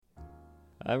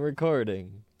I'm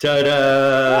recording. Ta-da!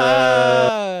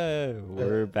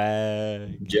 We're back.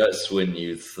 Just when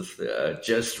you thought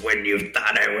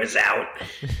I was out,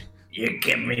 you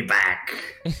give me back.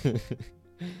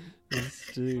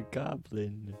 Mr.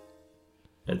 Goblin.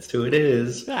 That's who it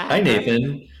is. Hi,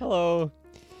 Nathan. Hello.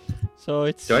 So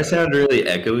it's. Do I sound really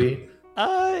echoey?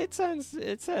 It sounds a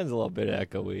little bit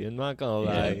echoey. I'm not gonna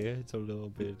lie. It's a little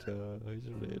bit.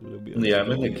 Yeah,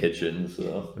 I'm in the kitchen,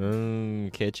 so.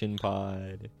 Kitchen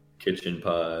pod. Kitchen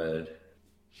pod.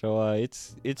 So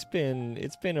it's been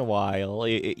a while.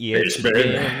 It's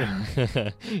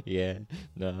been. Yeah.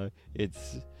 No. It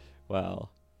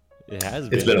has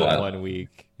been a while. 1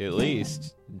 week at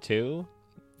least. 2.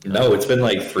 No, it's been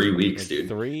like 3 weeks, dude.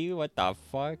 3? What the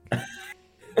fuck?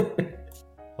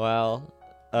 Well,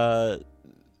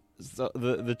 so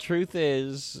the truth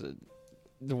is,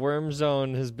 the Worm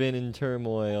Zone has been in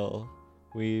turmoil.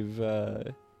 We've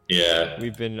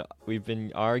been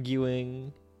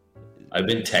arguing. I've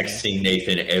been texting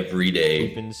Nathan every day.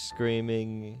 We've been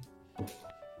screaming.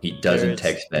 He doesn't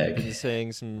text back. Been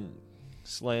saying some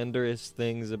slanderous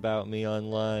things about me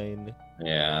online.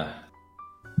 Yeah.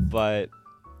 But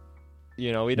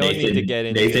we don't need to get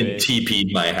into Nathan it.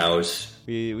 TP'd my house.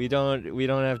 We don't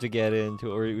have to get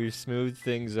into it. We've smoothed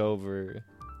things over,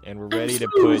 and we're ready to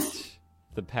put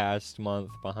the past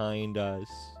month behind us.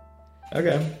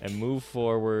 Okay. And move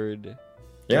forward.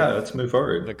 Yeah, let's move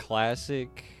forward. The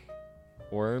classic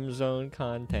Worm Zone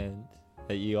content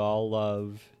that you all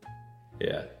love.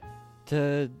 Yeah.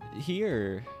 To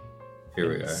hear. Here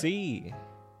we are. See.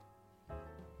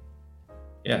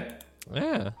 Yeah.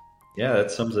 Yeah. Yeah,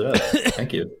 that sums it up.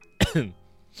 Thank you.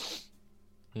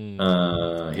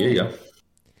 Here you go.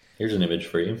 Here's an image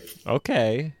for you.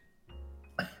 Okay.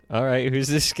 All right, who's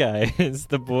this guy? It's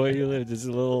the boy who lived. This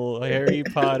little Harry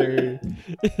Potter,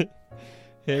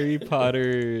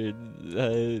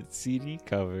 CD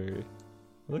cover.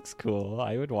 Looks cool.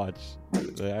 I would watch.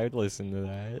 I would listen to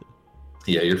that.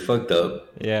 Yeah, you're fucked up.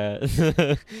 Yeah.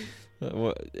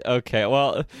 Okay.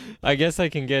 Well, I guess I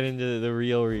can get into the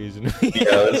real reason.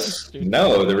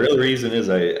 No, the real reason is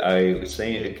I was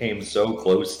saying it came so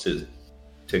close to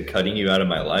cutting you out of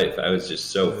my life. I was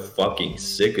just so fucking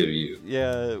sick of you.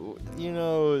 Yeah,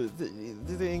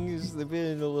 the things have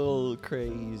been a little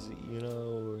crazy.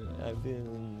 I've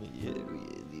been,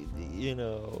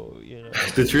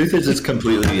 The truth is, it's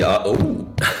completely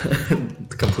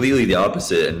completely the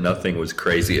opposite, and nothing was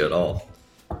crazy at all.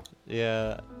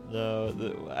 Yeah, no,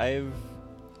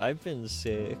 I've been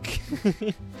sick.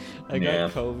 I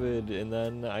got COVID, and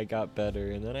then I got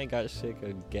better, and then I got sick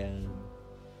again.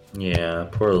 Yeah,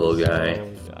 poor little guy.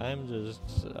 So I've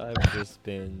just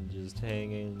been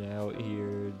hanging out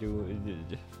here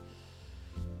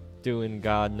doing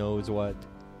God knows what.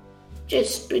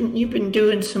 You've been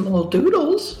doing some little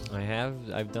doodles.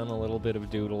 I've done a little bit of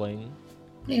doodling.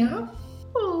 Yeah,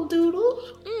 little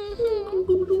doodles.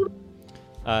 Mm-hmm.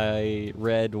 I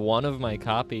read one of my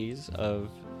copies of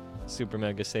Super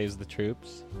Mega Saves the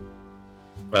Troops.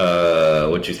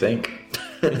 What'd you think?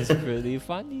 It's pretty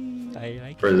funny. I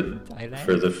like for it.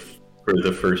 For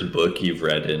the first book you've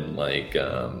read in like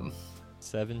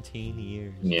 17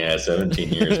 years. Yeah, 17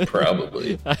 years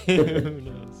probably. Who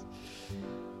knows?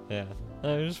 Yeah,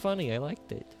 it was funny. I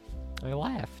liked it. I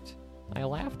laughed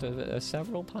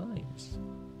several times.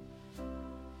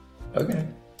 Okay.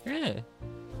 Yeah.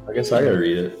 I guess I gotta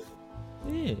read it.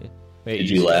 Yeah. Wait, Did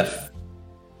you laugh?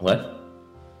 What?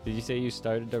 Did you say you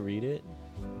started to read it?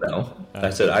 No, I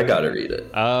said I gotta read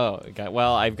it. Oh,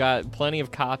 well, I've got plenty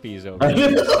of copies over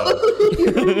here. So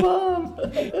Your mom.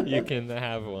 You can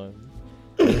have one.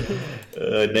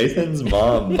 Nathan's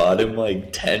mom bought him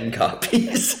like 10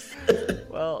 copies.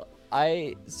 Well,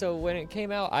 so when it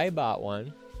came out, I bought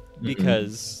one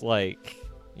because, I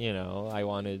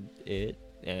wanted it,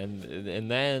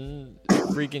 and then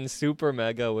freaking Super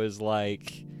Mega was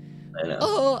like, I know.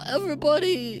 "Oh,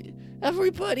 everybody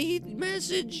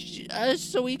message us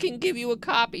so we can give you a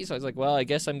copy." So I was like, well, I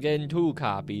guess I'm getting 2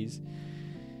 copies.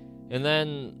 And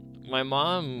then my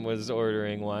mom was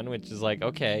ordering one, which is like,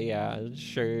 okay, yeah,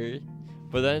 sure.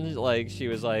 But then, she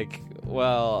was like,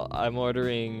 well, I'm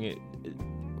ordering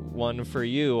one for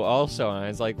you also. And I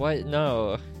was like, what?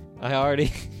 No,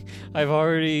 I've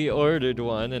already ordered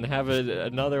one and have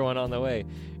another one on the way.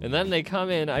 And then they come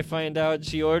in, I find out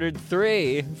she ordered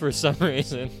 3 for some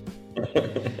reason.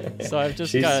 So I've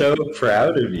just She's so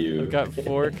proud of you. I've got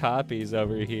 4 copies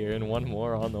over here and 1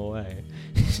 more on the way.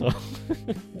 So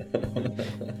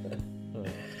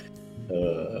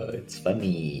it's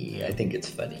funny. I think it's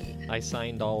funny. I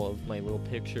signed all of my little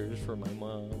pictures for my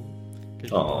mom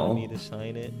because she wanted me to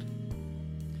sign it.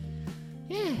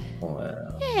 Yeah.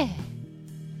 Wow.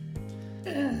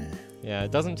 Yeah,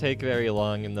 it doesn't take very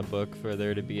long in the book for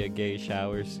there to be a gay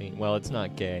shower scene. Well, it's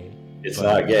not gay. It's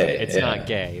not gay. It's not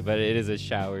gay, but it is a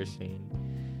shower scene.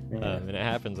 Yeah. And it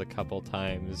happens a couple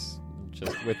times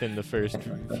just within the first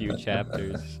few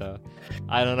chapters. So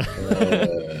I don't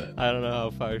know. I don't know how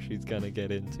far she's gonna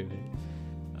get into it.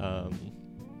 I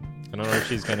don't know if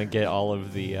she's gonna get all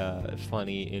of the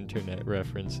funny internet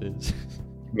references.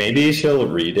 Maybe she'll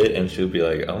read it and she'll be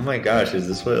like, "Oh my gosh, is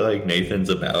this what like Nathan's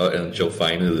about?" And she'll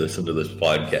finally listen to this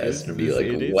podcast and be like,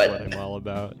 It is "What? what I'm all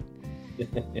about."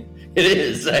 It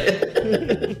is."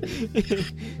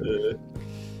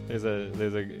 There's a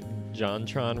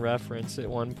JonTron reference at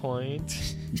one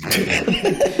point.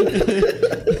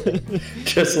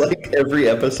 Just like every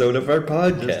episode of our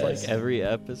podcast. Just like every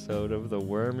episode of the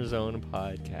Worm Zone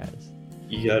podcast.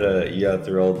 You gotta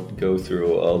go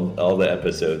through all the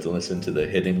episodes and listen to the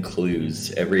hidden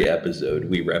clues. Every episode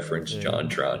we reference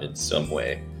JonTron in some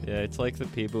way. Yeah, it's like the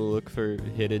people who look for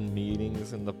hidden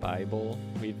meanings in the Bible.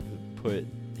 We've put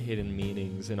hidden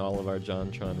meanings in all of our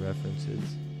JonTron references.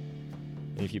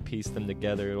 And if you piece them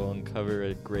together, it'll uncover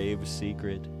a grave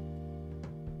secret.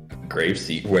 Grave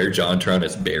seat where JonTron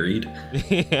is buried.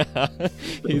 Yeah,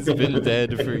 he's been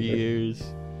dead for years.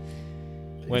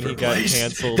 When he got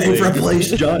canceled, They've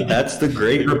replaced John. That's the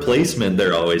great replacement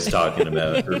they're always talking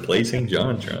about. Replacing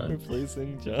JonTron.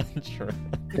 Replacing JonTron.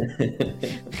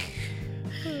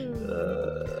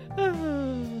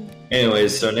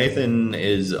 Anyways, so Nathan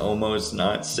is almost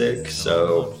not sick,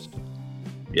 so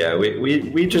yeah,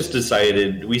 we just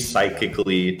decided, we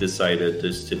psychically decided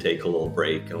just to take a little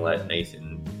break and let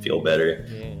Nathan feel better.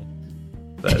 Yeah.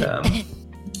 But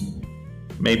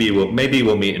maybe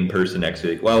we'll meet in person next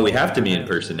week. Well, we have to meet in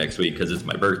person next week because it's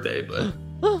my birthday, but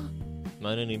I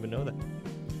didn't even know that.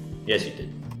 yes, you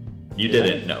did. You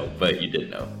didn't know, but you did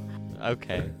know.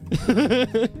 Okay.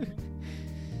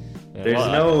 There's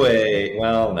no way.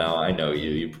 Well, no, I know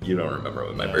you. You don't remember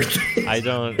what my birthday is. I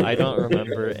don't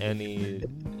remember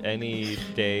any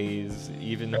days,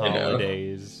 even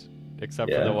holidays,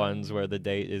 except for the ones where the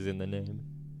date is in the name.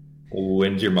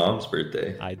 When's your mom's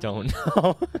birthday? I don't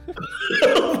know.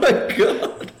 Oh my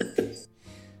god.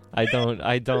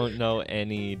 I don't know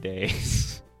any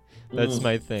days. That's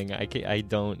my thing. I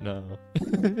don't know.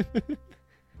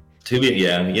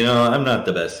 Yeah, you know, I'm not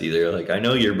the best either. Like, I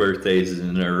know your birthday's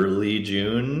in early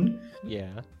June.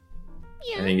 Yeah.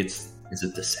 I think is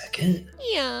it the 2nd?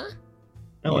 Yeah.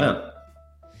 Oh, wow.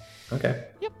 Okay.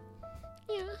 Yep.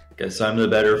 Yeah. Guess I'm the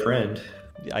better friend.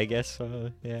 I guess so,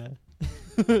 yeah.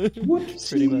 Whoopsies.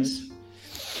 Pretty much.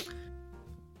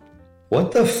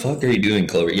 What the fuck are you doing,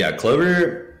 Clover? Yeah,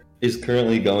 Clover is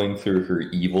currently going through her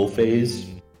evil phase.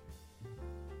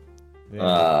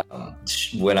 Yeah.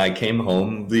 When I came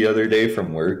home the other day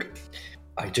from work,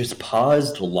 I just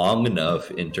paused long enough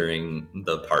entering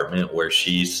the apartment where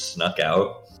she snuck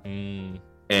out.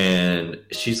 And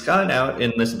she's gotten out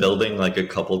in this building like a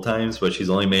couple times, but she's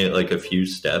only made like a few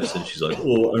steps and she's like,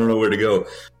 "Oh, I don't know where to go."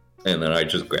 And then I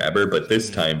just grab her, but this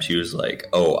time she was like,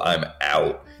 "Oh, I'm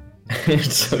out." And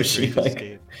so she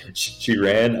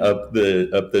ran up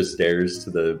the stairs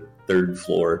to the 3rd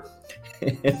floor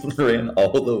and ran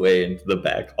all the way into the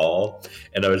back hall,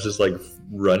 and I was just like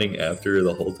running after her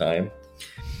the whole time.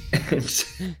 And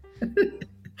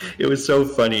it was so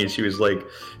funny. She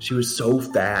was so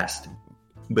fast,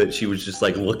 but she was just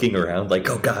like looking around like,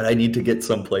 "Oh god, I need to get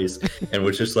someplace," and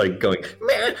was just like going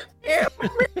meow, meow,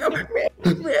 meow,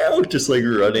 meow, meow, just like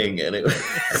running, and it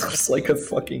was like a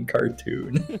fucking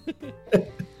cartoon.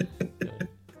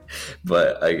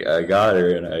 But I got her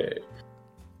and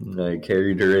I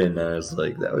carried her in, and I was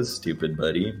like, "That was stupid,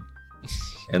 buddy."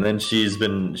 And then she's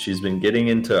been getting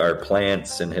into our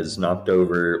plants and has knocked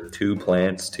over 2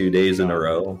 plants 2 days in a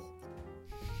row.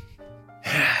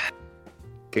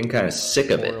 Getting kind of sick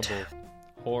of it.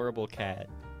 Horrible cat.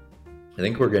 I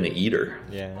think we're gonna eat her.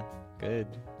 Yeah, good.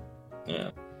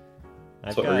 Yeah,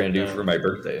 that's what we're gonna do for my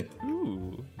birthday.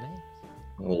 Ooh, nice.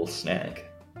 A little snack.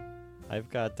 I've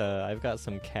got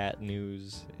some cat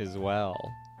news as well.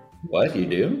 What, you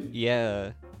do?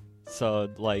 Yeah. So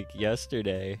like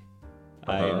yesterday,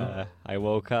 I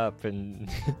woke up and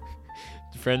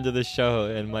friend of the show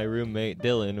and my roommate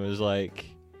Dylan was like,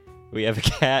 "We have a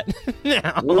cat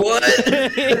now." What?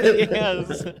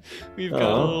 Yes, we've got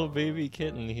a little baby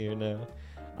kitten here now.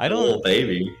 A little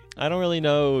baby. I don't really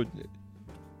know.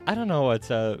 I don't know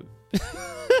what's up.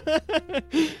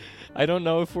 I don't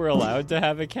know if we're allowed to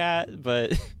have a cat,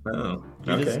 but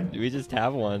we just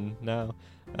have one now.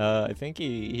 I think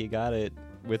he got it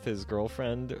with his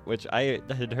girlfriend, which I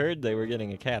had heard they were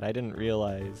getting a cat. I didn't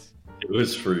realize It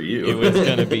was for you. It was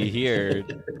gonna be here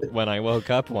when I woke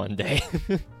up one day.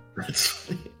 That's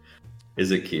funny.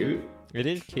 Is it cute? It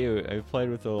is cute. I've played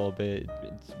with it a little bit.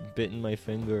 It's bitten my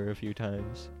finger a few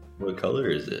times. What color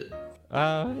is it?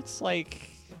 It's like,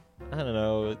 I don't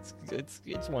know.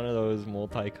 It's one of those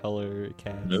multicolor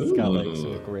cats. It's got like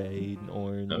some gray and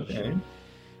orange,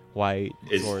 white,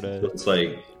 sorta. It's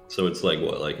like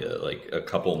what, like a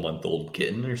couple month old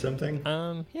kitten or something?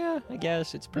 Yeah, I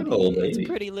guess it's pretty. Oh, baby. It's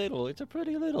pretty little. It's a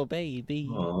pretty little baby.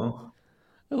 Aww.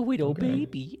 A little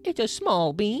baby. It's a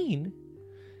small bean.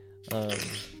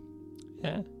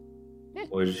 Yeah.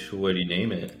 What do you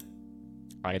name it?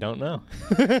 I don't know.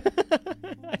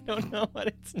 I don't know what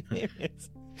its name is.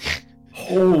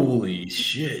 Holy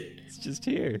shit! It's just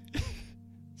here.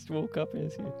 Just woke up and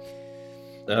it's here.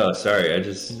 Oh, sorry. I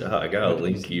gotta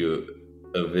link you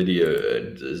a video.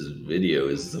 This video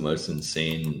is the most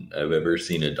insane I've ever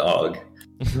seen a dog.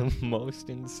 The most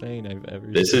insane I've ever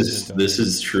seen. This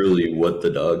is truly what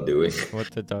the dog doing. What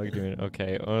the dog doing?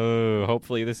 Okay. Oh,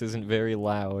 hopefully this isn't very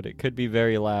loud. It could be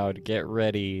very loud. Get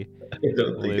ready, I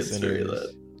don't think listeners. it's very loud.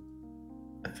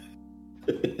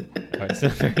 Oh, it's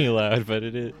not very loud, but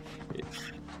it is.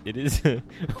 It is. No,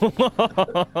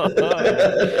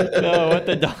 what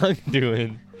the dog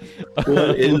doing?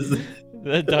 What is?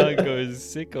 That dog goes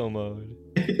sicko mode.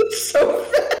 It's so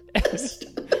fast.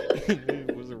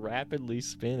 It was rapidly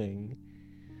spinning.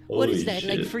 Holy what is that,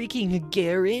 shit. like freaking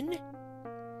Garen?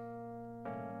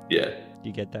 Yeah. Do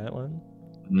you get that one?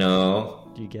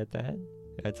 No. Do you get that?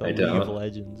 That's a I League don't. of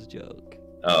Legends joke.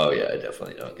 Oh yeah, I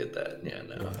definitely don't get that. Yeah,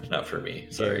 no, not for me.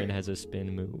 Sorry. Garen has a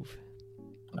spin move.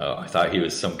 Oh, I thought he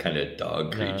was some kind of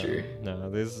dog creature. No,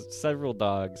 there's several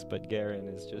dogs, but Garen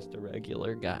is just a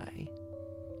regular guy.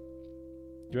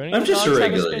 Do any I'm of the just a dogs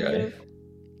have regular spin guy. move?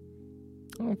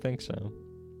 I don't think so.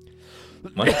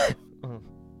 What? Oh.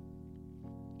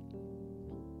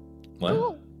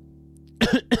 What?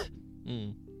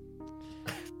 Mm.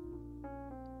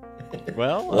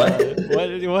 Well, What?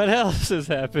 what else has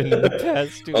happened in the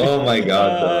past 2 Oh my weeks?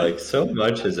 god, like so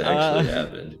much has actually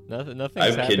happened. Nothing. I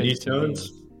have happened kidney to me.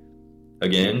 stones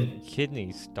again.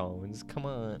 Kidney stones. Come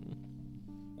on.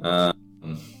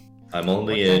 I'm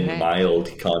only What the in heck?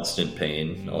 mild, constant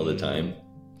pain all the time.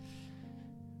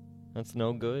 That's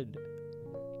no good.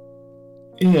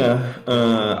 Yeah,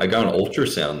 I got an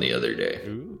ultrasound the other day,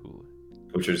 Ooh.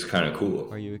 which was kind of cool.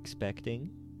 Are you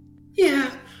expecting? Yeah,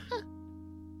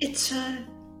 it's a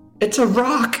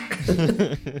rock.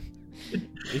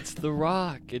 It's The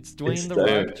Rock. It's Dwayne It's The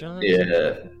Rock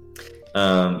Johnson.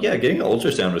 Yeah, getting an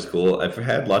ultrasound was cool. I've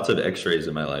had lots of X-rays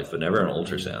in my life, but never an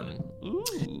ultrasound.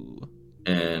 Ooh.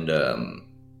 And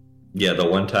yeah, the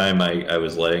one time I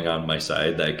was laying on my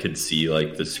side, that I could see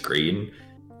like the screen.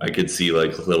 I could see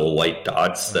like little white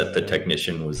dots that the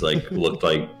technician was like looked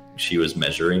like she was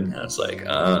measuring. I was like,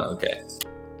 okay.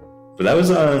 But that was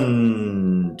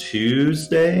on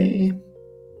Tuesday,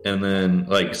 and then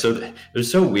like it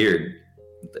was so weird,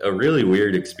 a really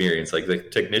weird experience. Like the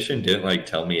technician didn't like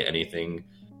tell me anything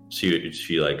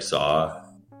she like saw.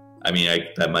 I mean,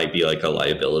 that might be like a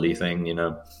liability thing, you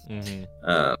know.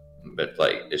 Mm-hmm. But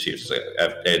like she was just like,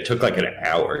 it took like an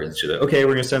hour, and she's like, okay,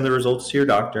 we're gonna send the results to your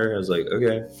doctor. I was like,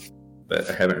 okay, but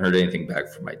I haven't heard anything back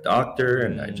from my doctor,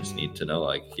 and I just need to know,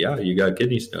 like, yeah, you got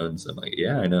kidney stones. I'm like,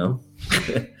 yeah, I know.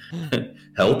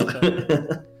 Help.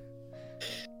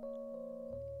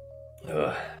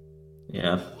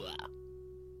 Yeah.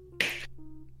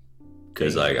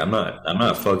 Because like I'm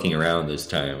not fucking around this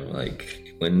time.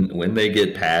 Like when they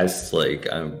get past,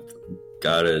 like I'm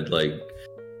gotta like.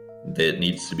 That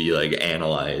needs to be like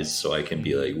analyzed so I can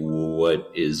be like,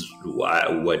 what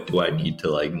do I need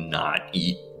to like not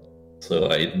eat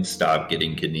so I can stop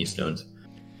getting kidney stones?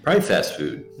 Probably fast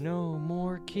food. No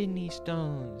more kidney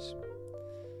stones.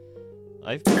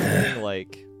 I've been doing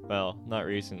like, well, not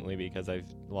recently because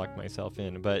I've locked myself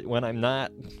in, but when I'm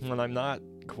not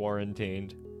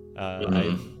quarantined,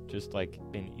 I've just like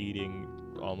been eating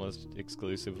almost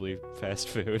exclusively fast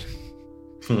food.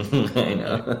 I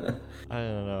know. I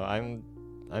don't know.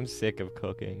 I'm sick of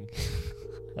cooking.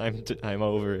 I'm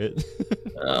over it.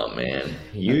 Oh man,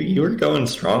 you were going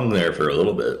strong there for a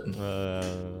little bit.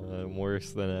 I'm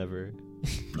worse than ever.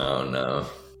 Oh no.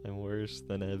 I'm worse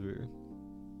than ever.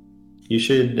 You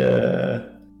should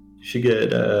get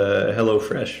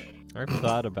HelloFresh. I've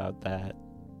thought about that.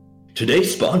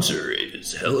 Today's sponsor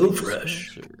is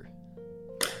HelloFresh. Sponsor.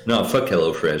 No, fuck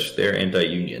HelloFresh. They're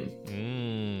anti-union.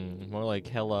 More like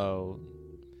hello.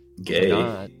 Gay.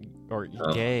 Not, or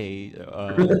gay.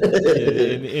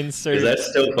 Insert. Is that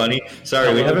still funny?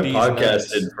 Sorry, we Hello, haven't these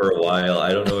podcasted nuts. for a while.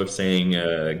 I don't know if saying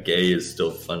gay is still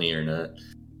funny or not.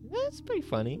 That's pretty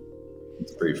funny.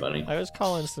 It's pretty funny. I was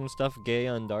calling some stuff gay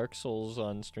on Dark Souls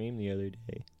on stream the other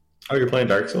day. Oh, you're playing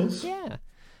Dark Souls? Yeah.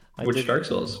 Which Dark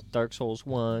Souls? Dark Souls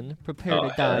 1, Prepare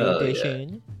to Die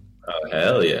Edition. Yeah. Oh,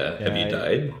 hell yeah. Have you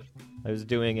died? I was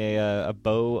doing a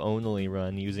bow-only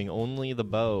run, using only the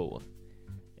bow.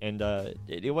 And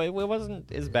it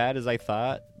wasn't as bad as I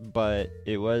thought, but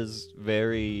it was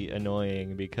very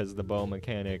annoying because the bow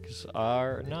mechanics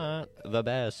are not the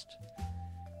best.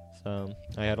 So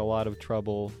I had a lot of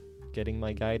trouble getting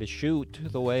my guy to shoot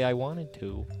the way I wanted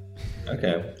to.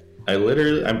 Okay.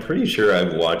 I'm pretty sure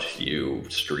I've watched you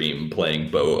stream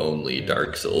playing bow-only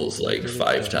Dark Souls like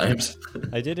 5 times.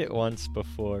 I did it once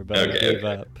before, but I gave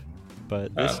up.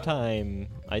 But this time,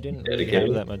 I didn't really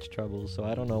have that much trouble, so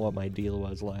I don't know what my deal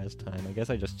was last time. I guess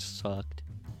I just sucked.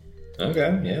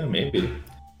 Okay, yeah, maybe.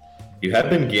 You have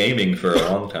been gaming for a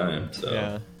long time, so...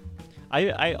 Yeah.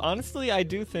 I honestly, I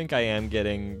do think I am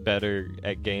getting better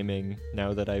at gaming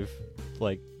now that I've,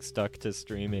 like, stuck to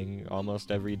streaming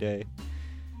almost every day.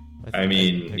 I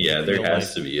mean, yeah, there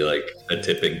has to be, like, a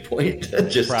tipping point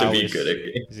just to be good at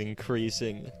games. Is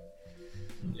increasing.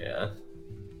 Yeah.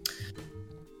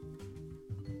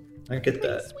 I get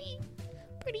that. Sweet.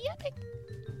 Pretty epic.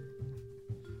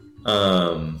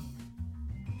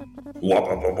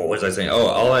 What was I saying? Oh,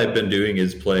 all I've been doing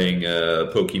is playing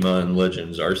Pokemon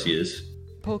Legends Arceus.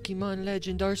 Pokemon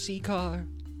Legend Arceus.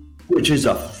 Which is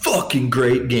a fucking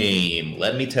great game.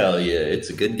 Let me tell you, it's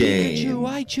a good game. Pikachu,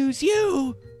 I choose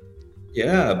you.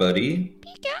 Yeah, buddy.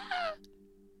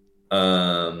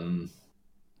 Pika.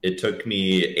 It took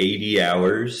me 80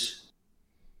 hours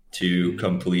to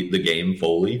complete the game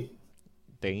fully.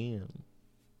 Damn.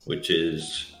 Which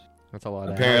is... That's a lot.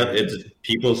 Apparently,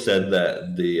 people said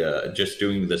that the just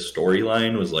doing the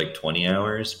storyline was like 20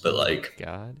 hours, but like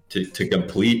to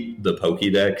complete the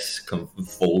Pokédex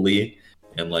fully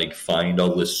and like find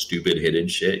all this stupid hidden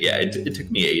shit, yeah, it took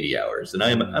me 80 hours, and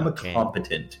I'm a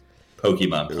competent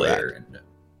Pokemon player,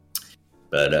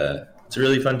 but it's a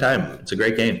really fun time. It's a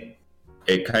great game.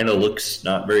 It kind of looks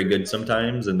not very good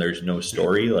sometimes, and there's no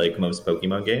story like most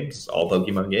Pokemon games. All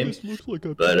Pokemon games, this looks like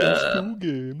a PS2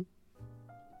 game.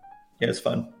 Yeah, it's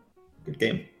fun. Good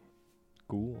game.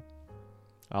 Cool.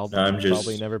 I'll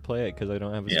probably never play it because I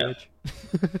don't have a Switch.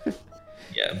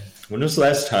 Yeah. When was the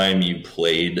last time you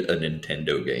played a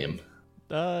Nintendo game?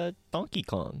 Donkey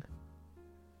Kong.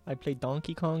 I played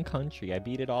Donkey Kong Country. I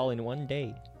beat it all in one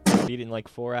day. I beat it in like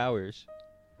 4 hours.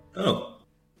 Oh.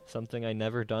 Something I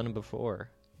never done before.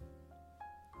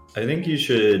 I think you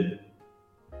should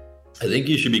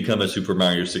become a Super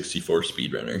Mario 64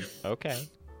 speedrunner. Okay.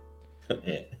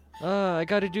 Yeah. I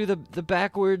gotta do the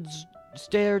backwards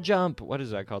stair jump. What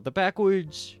is that called? The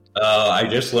backwards. I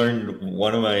just learned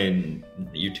one of my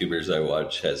YouTubers I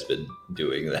watch has been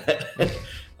doing that.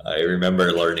 I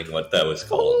remember learning what that was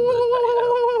called.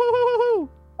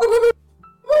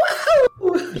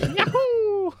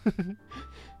 Yahoo!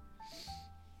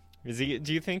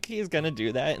 Do you think he's gonna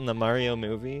do that in the Mario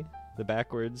movie? The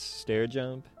backwards stair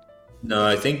jump? No,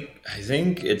 I think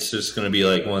it's just gonna be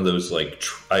like one of those like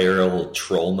IRL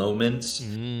troll moments,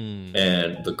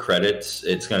 and the credits.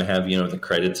 It's gonna have the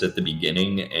credits at the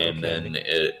beginning, and then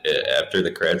after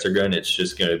the credits are done, it's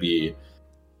just gonna be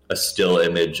a still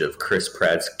image of Chris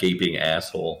Pratt's gaping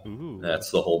asshole. Ooh. That's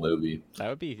the whole movie. That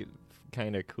would be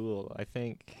kind of cool. I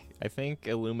think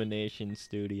Illumination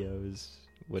Studios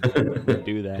would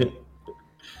do that.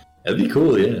 That'd be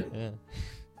cool, yeah. Yeah.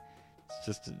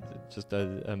 Just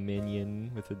a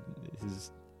minion with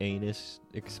his anus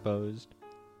exposed.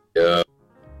 Yeah,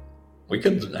 we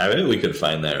could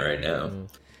find that right now.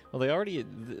 Well,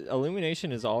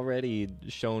 Illumination has already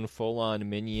shown full-on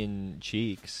minion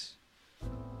cheeks.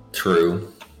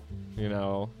 True.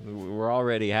 We're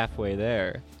already halfway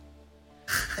there.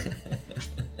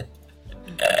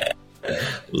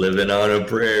 Living on a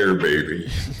prayer,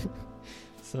 baby.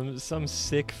 Some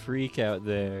sick freak out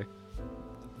there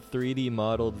 3D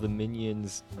modeled the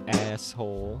minion's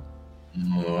asshole.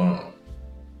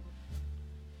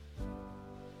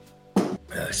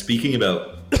 Speaking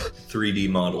about 3D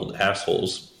modeled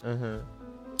assholes, I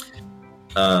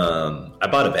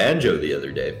bought a banjo the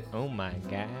other day. Oh my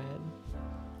god!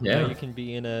 Yeah, now you can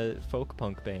be in a folk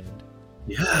punk band.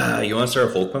 Yeah, you want to start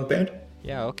a folk punk band?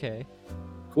 Yeah, okay.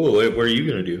 Cool. What are you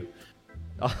gonna do?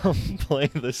 I'll play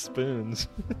the spoons.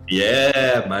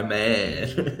 Yeah, my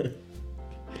man.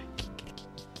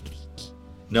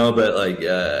 No, but like,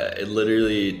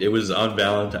 it was on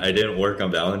Valentine. I didn't work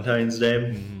on Valentine's Day,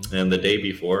 and the day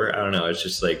before, I don't know. It's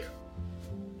just like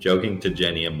joking to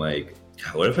Jenny. I'm like,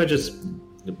 what if I just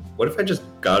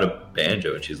got a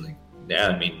banjo? And she's like, yeah,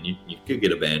 I mean, you could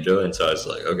get a banjo. And so I was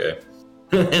like, okay.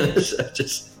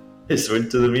 I just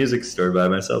went to the music store by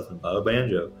myself and bought a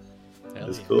banjo. That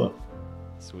was cool.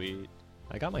 Sweet.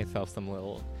 I got myself some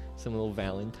little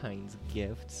Valentine's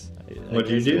gifts. What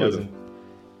did you do? It wasn't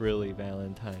really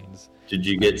Valentine's. Did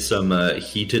you get some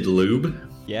heated lube?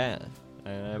 Yeah,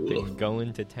 I've been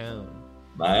going to town.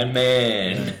 My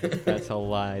man. That's a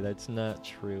lie. That's not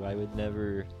true. I would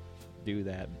never do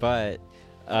that. But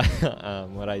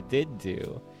what I did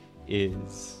do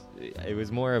is it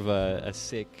was more of a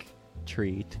sick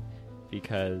treat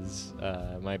because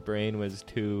my brain was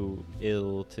too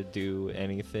ill to do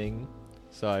anything.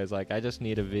 So I was like, I just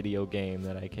need a video game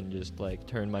that I can just like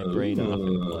turn my brain off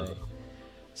and play.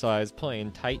 So I was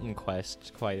playing Titan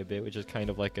Quest quite a bit, which is kind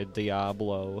of like a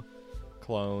Diablo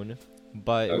clone.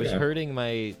 But it was hurting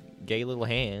my gay little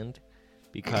hand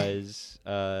because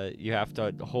you have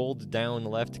to hold down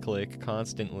left click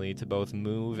constantly to both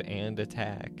move and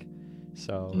attack.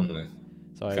 So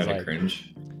I was like,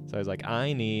 cringe. So I was like,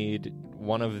 I need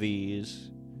one of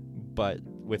these, but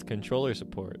with controller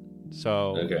support.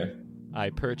 So I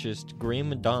purchased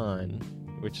Grim Dawn,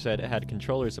 which said it had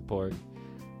controller support.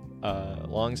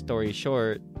 Long story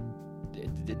short,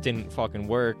 it didn't fucking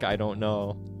work. I don't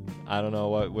know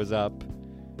what was up.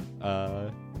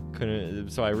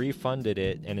 So I refunded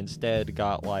it and instead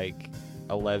got like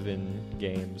 11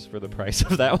 games for the price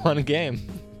of that one game.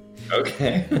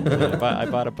 Okay. I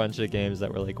bought a bunch of games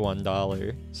that were like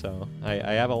 $1. So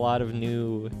I have a lot of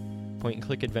new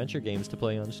point-and-click adventure games to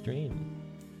play on stream.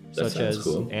 Such as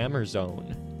cool.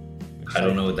 Amarzone. I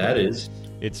don't know what that is.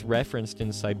 It's referenced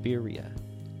in Siberia.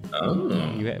 Oh.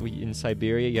 In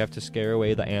Siberia, you have to scare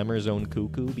away the Amarzone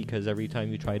cuckoo because every time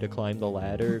you try to climb the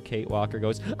ladder, Kate Walker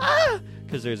goes, ah!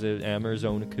 Because there's an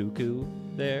Amarzone cuckoo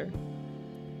there.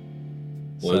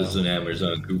 What is an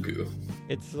Amarzone cuckoo?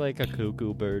 It's like a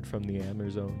cuckoo bird from the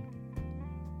Amazon.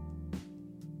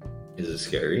 Is it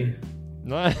scary?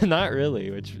 Not really,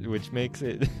 which makes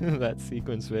it that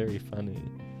sequence very funny.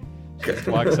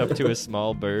 She walks up to a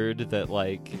small bird that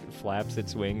like flaps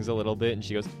its wings a little bit, and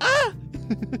she goes, ah!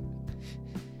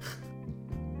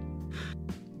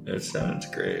 That sounds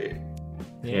great.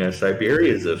 Yeah,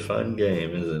 Siberia is a fun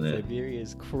game, isn't it? Siberia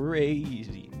is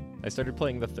crazy. I started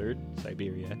playing the third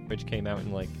Siberia, which came out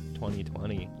in like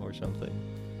 2020 or something.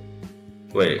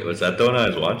 Wait, was that the one I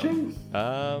was watching?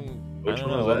 I don't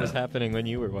know what was happening when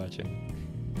you were watching.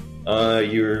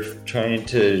 You were trying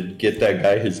to get that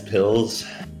guy his pills.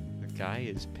 The guy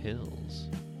his pills?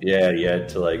 Yeah, you had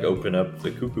to like open up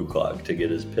the cuckoo clock to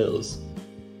get his pills.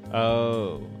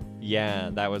 Oh, yeah,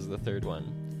 that was the third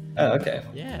one. Oh, okay.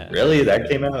 Yeah. Really? That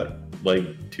came out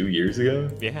like 2 years ago?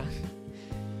 Yeah.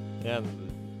 Yeah,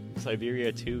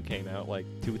 Siberia 2 came out like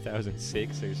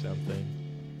 2006 or something.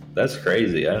 That's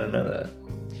crazy. I didn't know that.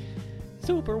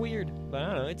 Super weird, but I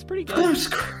don't know. It's pretty good. That was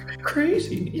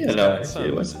crazy. Yeah, no.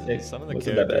 Some of the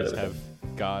characters have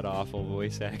god-awful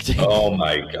voice acting. Oh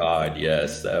my god,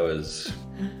 yes. That was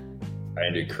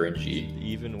kind of cringy.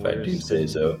 Even if worse, I do say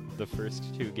so. The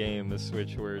first two games,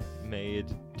 which were made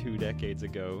 2 decades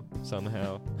ago,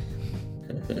 somehow.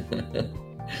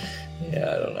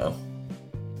 Yeah, I don't know.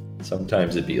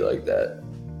 Sometimes it'd be like that.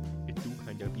 It do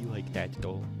kind of be like that,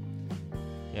 though.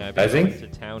 Yeah, I went to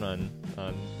town on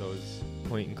those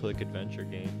point-and-click adventure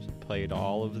games. Played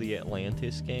all of the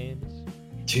Atlantis games.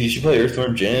 Dude, you should play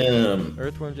Earthworm Jim.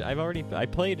 I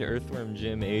played Earthworm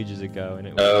Jim ages ago, and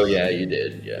it was... Oh, yeah, you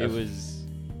did, yeah. It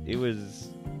was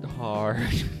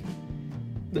hard.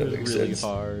 That makes really sense.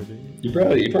 Hard. You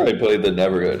probably played the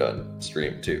Neverhood on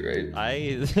stream too, right?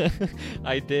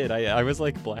 I did. I was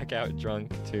like blackout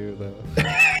drunk too, though.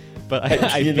 But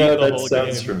I beat the whole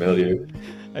sounds game. Familiar.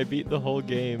 I beat the whole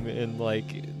game, and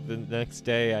like the next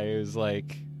day, I was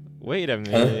like, "Wait a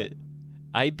minute!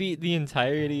 I beat the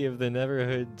entirety of the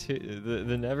Neverhood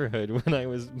the Neverhood when I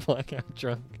was blackout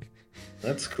drunk."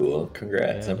 That's cool.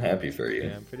 Congrats! Yeah. I'm happy for you.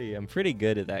 Yeah, I'm pretty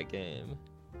good at that game.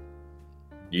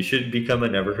 You should become a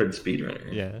Neverhood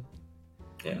speedrunner. Yeah.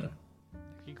 Yeah.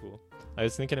 Pretty cool. I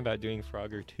was thinking about doing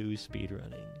Frogger 2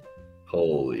 speedrunning.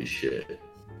 Holy shit.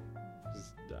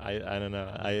 I don't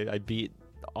know. I beat...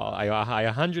 I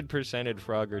 100%ed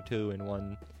Frogger 2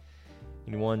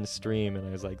 in one stream, and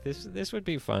I was like, this would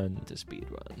be fun to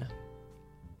speedrun.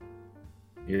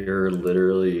 You're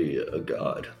literally a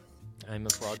god. I'm a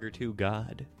Frogger 2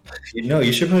 god.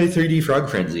 You should play 3D Frog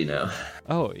Frenzy now.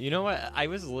 Oh, you know what? I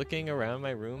was looking around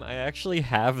my room. I actually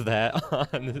have that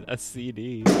on a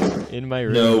CD in my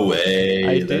room. No way.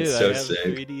 I That's do. so I have sick.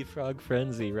 3D Frog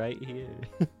Frenzy right here.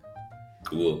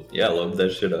 Cool. Yeah, load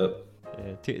that shit up.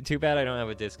 Yeah, too bad I don't have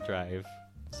a disc drive,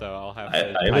 so I'll have to I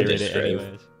have a pirate disc it drive.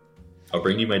 anyways. I'll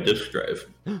bring you my disc drive.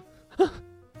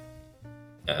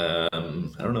 I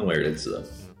don't know where it is though.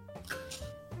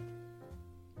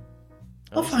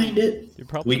 I'll find it. You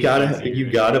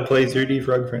easier. gotta play 3D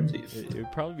Frog Frenzy. It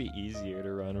would probably be easier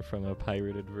to run from a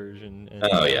pirated version.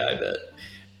 Oh yeah, I bet.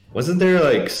 Wasn't there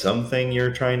like something you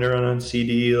were trying to run on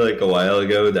CD like a while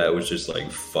ago that was just like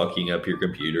fucking up your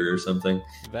computer or something?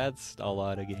 That's a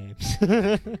lot of games.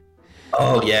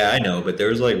 Oh yeah, I know, but there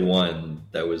was like one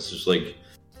that was just like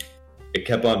it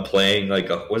kept on playing like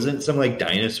wasn't it some like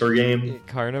dinosaur game?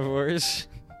 Carnivores?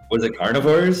 Was it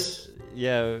Carnivores?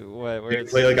 Yeah, where it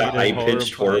play like a high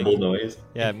pitched horrible noise.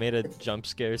 Yeah, it made a jump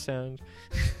scare sound.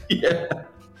 Yeah.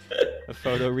 A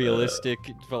photorealistic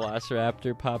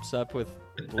velociraptor pops up with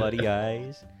bloody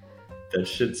eyes. That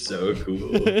shit's so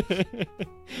cool.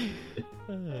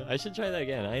 I should try that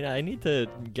again. I need to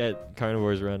get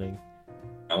Carnivores running.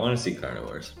 I want to see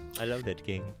Carnivores. I love that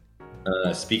game.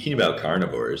 Speaking about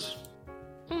Carnivores,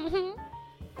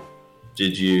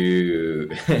 did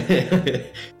you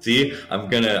see? I'm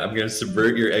gonna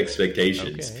subvert your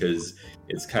expectations because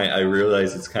I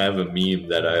realize it's kind of a meme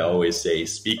that I always say.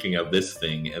 Speaking of this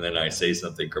thing, and then I say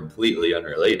something completely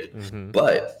unrelated.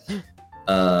 But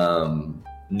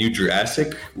new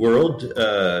Jurassic World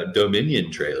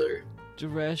Dominion trailer.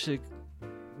 Jurassic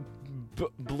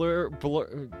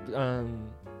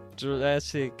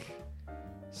Jurassic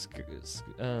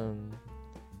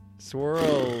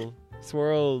swirly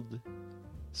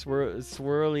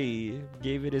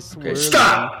gave it a swirly. Okay,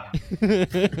 stop.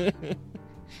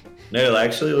 No, it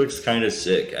actually looks kind of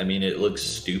sick. I mean, it looks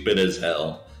stupid as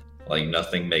hell. Like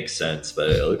nothing makes sense, but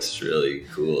it looks really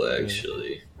cool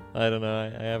actually. I don't know. I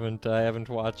haven't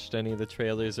watched any of the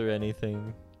trailers or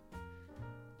anything.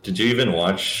 Did you even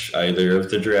watch either of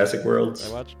the Jurassic Worlds?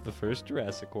 I watched the first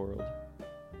Jurassic World.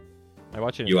 I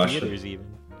watched it in theaters even.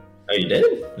 Oh, you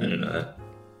did? I didn't know that.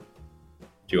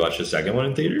 Did you watch the second one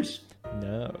in theaters?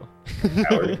 No.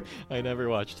 Howard? I never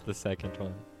watched the second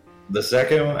one. The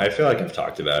second one, I feel like I've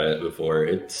talked about it before.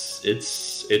 It's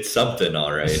something,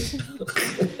 all right.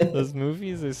 Those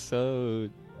movies are so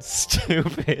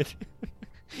stupid.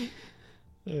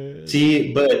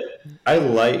 See, but I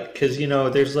like, because,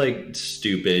 there's like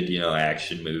stupid,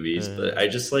 action movies, but I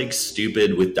just like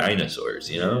stupid with dinosaurs,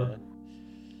 Yeah.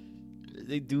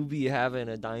 They do be having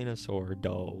a dinosaur,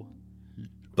 though.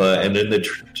 But and then the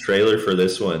trailer for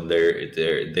this one, they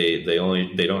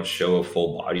don't show a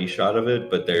full body shot of it,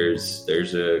 but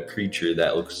there's a creature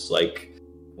that looks like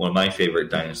one of my favorite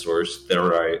dinosaurs,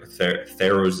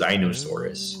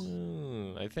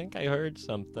 Therizinosaurus. I think I heard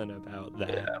something about that.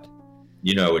 Yeah.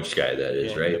 You know which guy that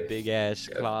is, right? The big ass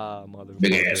claw, motherfucker.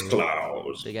 Big ass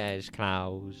claws. Big ass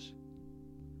claws.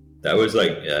 That was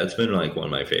like, it's been like one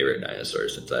of my favorite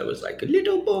dinosaurs since I was like a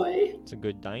little boy. It's a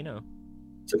good dino.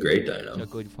 It's a great dino. It's a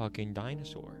good fucking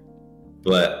dinosaur.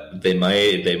 But they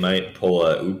might pull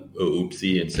a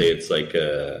oopsie and say it's like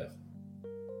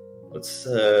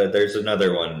there's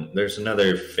another one. There's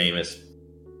another famous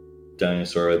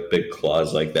dinosaur with big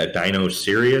claws like that.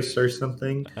 Dinosaurus or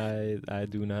something? I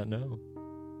do not know.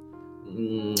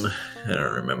 I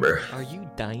don't remember. Are you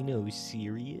dino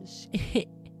serious?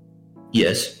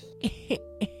 Yes.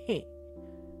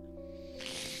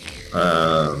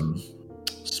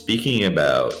 Speaking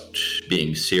about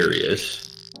being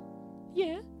serious.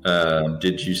 Yeah.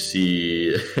 Did you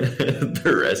see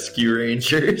the Rescue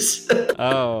Rangers?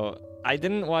 Oh, I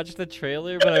didn't watch the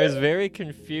trailer, but I was very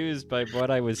confused by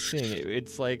what I was seeing.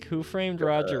 It's like Who Framed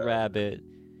Roger Rabbit.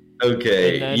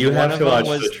 Okay, you have to watch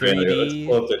the trailer. 3D, let's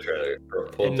pull up the trailer.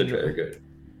 Pull up the trailer, good.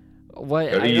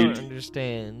 What? I don't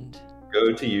understand.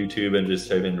 Go to YouTube and just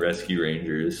type in Rescue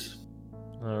Rangers.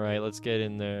 Alright, let's get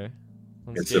in there.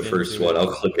 It's the first one.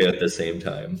 I'll click it at the same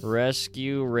time.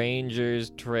 Rescue Rangers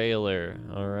trailer.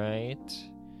 Alright.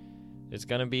 It's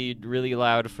gonna be really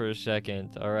loud for a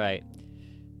second. Alright.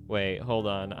 Wait, hold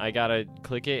on. I gotta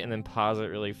click it and then pause it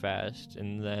really fast,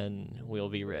 and then we'll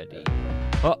be ready.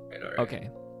 Oh, okay.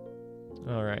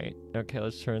 Alright. Okay,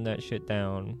 let's turn that shit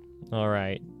down.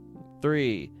 Alright.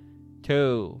 3,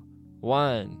 2,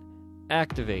 1.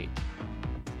 Activate.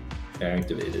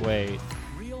 Activated. Wait.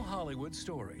 Real Hollywood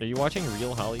story. Are you watching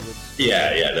Real Hollywood?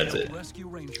 Yeah, that's it. Rescue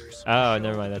Rangers. Oh,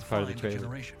 never mind. That's part of the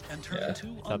trailer. Yeah. I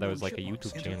thought that was like a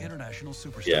YouTube channel.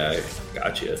 Yeah,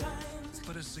 gotcha.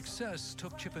 But his success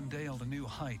took Chip and Dale to new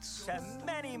heights. To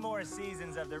many more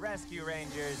seasons of the Rescue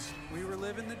Rangers. We were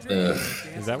living the dream.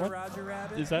 Is that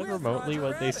remotely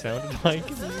what they sounded like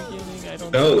in the beginning? I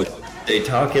don't know. No, they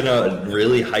talk in a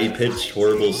really high-pitched,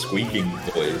 horrible squeaking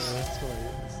voice.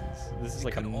 This is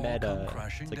like a meta.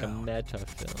 It's like a meta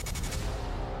film.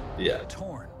 Yeah.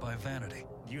 Torn by vanity.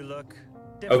 You look.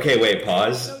 Okay, wait,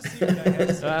 pause.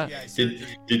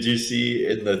 Did you see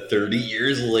in the 30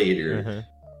 years later,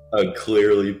 a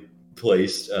clearly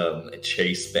placed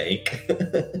Chase Bank.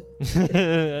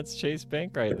 That's Chase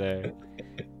Bank right there.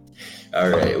 All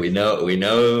right, we know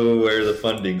where the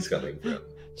funding's coming from.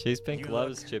 Chase Bank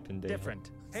loves Chip and Dale.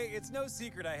 Different. Hey, it's no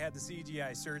secret I had the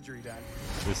CGI surgery done.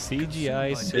 The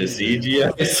CGI The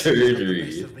CGI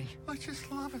surgery. I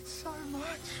just love it so much.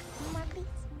 More, please.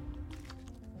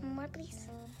 More, please.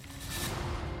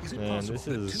 Is it Man, possible this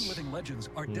that is- two living legends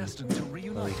are destined to Like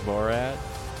reunite? Borat.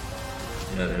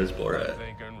 No, there's Borat.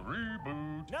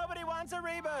 Nobody wants a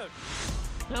reboot.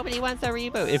 Nobody wants a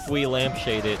reboot. If we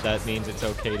lampshade it, that means it's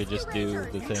okay to just do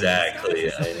the thing. Exactly,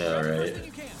 I know,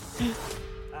 right?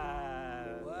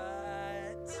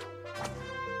 What?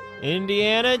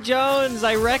 Indiana Jones,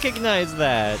 I recognize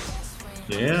that.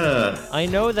 Yeah. I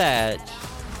know that.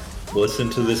 Listen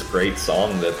to this great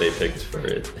song that they picked for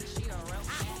it.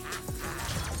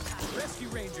 Rescue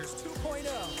Rangers 2.0.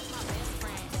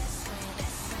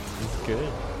 It's good.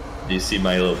 Do you see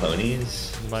My Little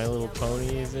Ponies? My Little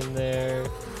Pony's in there.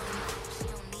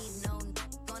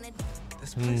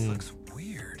 This place looks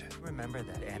weird. Remember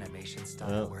that animation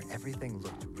style Oh. where everything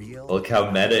looked real? Look how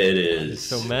meta it is.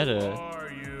 So meta.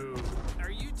 Are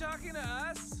you talking to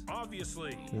us?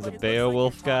 Obviously. There's a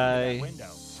Beowulf guy.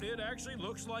 It actually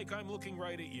looks like I'm looking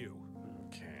right at you.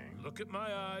 Okay. Look at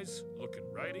my eyes, looking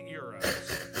right at your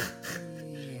eyes.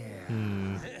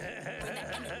 Hmm.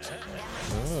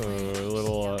 Oh, a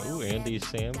little, Andy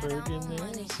Samberg in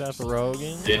there. Seth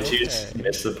Rogen. Didn't you Okay.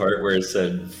 miss the part where it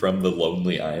said "From the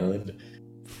Lonely Island"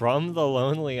 From the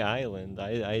Lonely Island.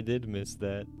 I did miss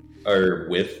that. or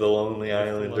 "With the Lonely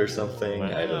Island" or something?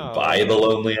 I Wow. don't By the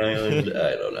Lonely Island.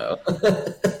 I don't know.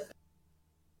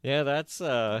 Yeah, that's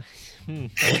that's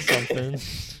something.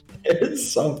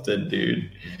 It's something,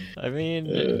 dude. I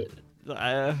mean,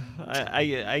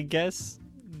 I guess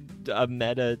a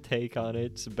meta take on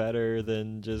it's better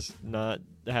than just not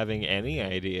having any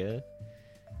idea.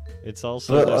 It's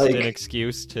also But, just like- an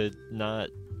excuse to not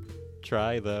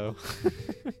try, though.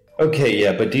 Okay,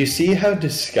 yeah, but do you see how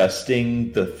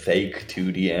disgusting the fake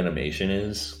 2D animation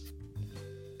is?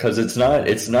 Because it's not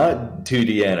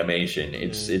 2D animation.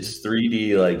 It's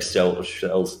 3D like cell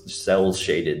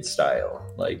shaded style.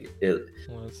 Like it.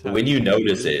 Well, that's how When you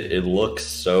notice it, it looks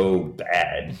so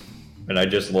bad, and I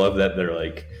just love that they're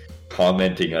like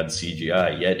commenting on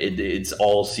CGI. Yet it's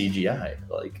all CGI.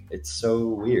 Like it's so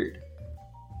weird.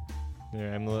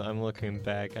 Yeah, I'm looking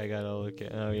back. I gotta look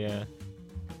at. Oh yeah,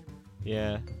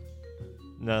 yeah.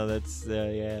 No, that's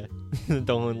yeah.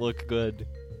 Don't look good.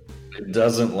 It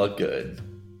doesn't look good.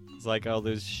 It's like all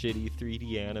those shitty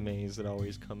 3D animes that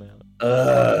always come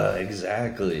out.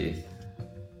 Exactly.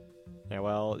 Yeah,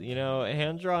 well,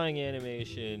 hand drawing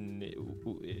animation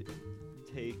it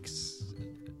takes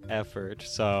effort,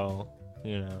 so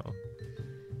But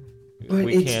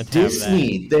we it's can't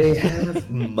Disney. They have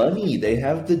money. They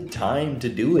have the time to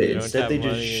do it. have that. Instead, Don't they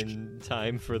have just. money and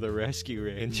time for the Rescue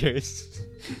Rangers.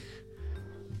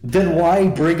 Then why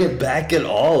bring it back at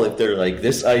all if they're like,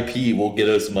 this IP will get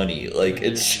us money? Like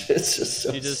it's just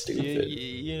so you stupid.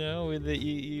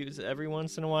 you every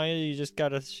once in a while you just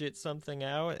gotta shit something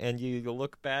out, and you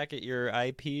look back at your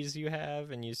IPs you have,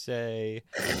 and you say,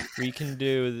 we can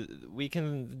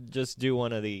just do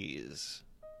one of these.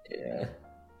 Yeah.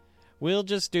 We'll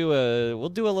do a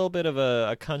little bit of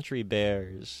a Country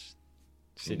Bears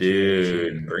situation.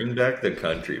 Dude, bring back the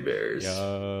Country Bears.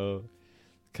 Yo,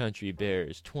 Country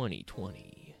Bears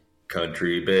 2020.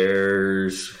 Country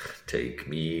Bears, take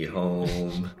me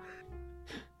home.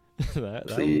 that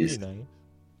Please. would be nice.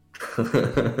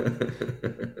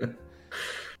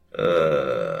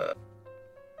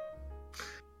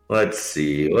 Let's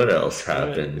see, what else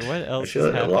happened? What else I feel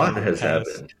has like a happened lot in has the past-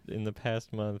 happened. in the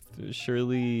past month?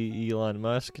 Surely Elon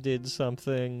Musk did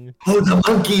something. Oh, the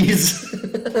monkeys!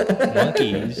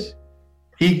 Monkeys.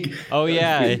 Oh He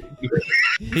yeah,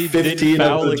 he did 15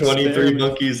 foul of the 23 experiment.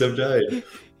 monkeys have died.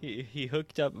 He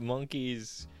hooked up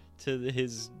monkeys to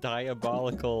his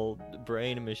diabolical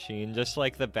brain machine, just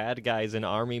like the bad guys in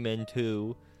Army Men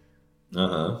 2.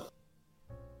 Uh-huh.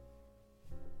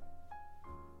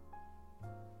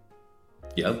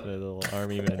 Yep. The little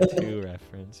Army Men 2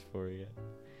 reference for you.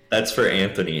 That's for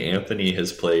Anthony. Anthony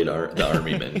has played the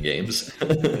Army Men games.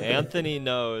 Anthony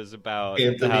knows about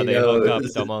Anthony how they hook up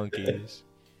knows. the monkeys.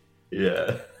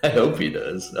 Yeah, I hope he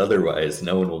does. Otherwise,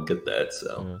 no one will get that,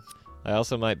 so. Yeah. I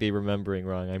also might be remembering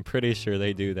wrong. I'm pretty sure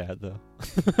they do that, though.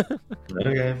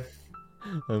 Okay.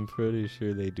 I'm pretty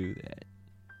sure they do that.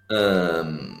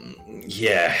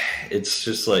 Yeah, it's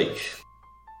just like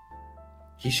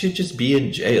he should just be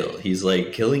in jail. He's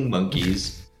like killing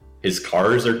monkeys. His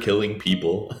cars are killing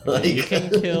people. Like You can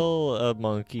kill a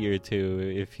monkey or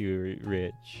two if you're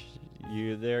rich.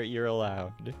 You're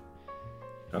allowed.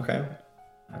 Okay.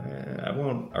 I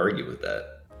won't argue with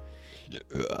that.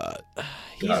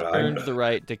 He's earned the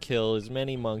right to kill as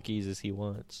many monkeys as he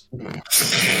wants.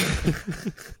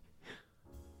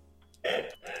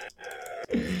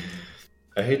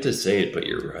 I hate to say it, but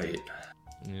you're right.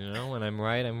 You know, when I'm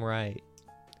right, I'm right.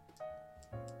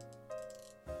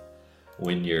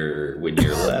 When you're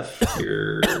left,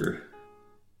 you're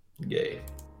gay.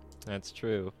 That's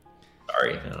true.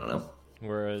 Sorry, I don't know.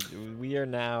 We are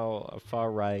now a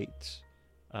far right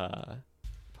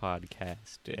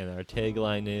podcast, and our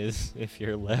tagline is, "If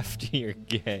you're left, you're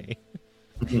gay."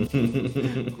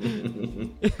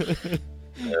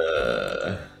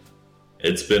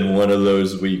 It's been one of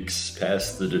those weeks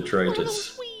past the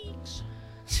detritus.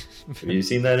 Have you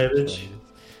seen that image?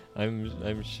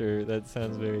 I'm sure that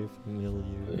sounds very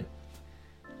familiar.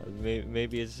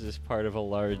 Maybe it's just part of a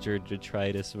larger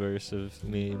detritus verse of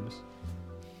memes.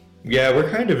 Yeah, we're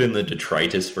kind of in the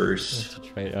detritus verse.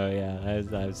 Oh yeah,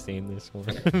 I've seen this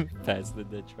one. Past the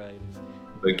detritus.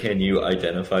 But can you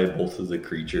identify both of the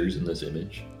creatures in this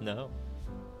image? No.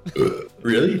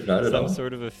 Really? Not at all? Some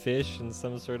sort of a fish and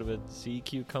some sort of a sea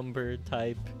cucumber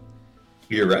type.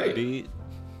 You're right. Beat.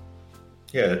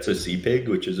 Yeah, it's a sea pig,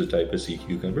 which is a type of sea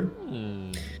cucumber.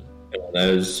 Hmm. And that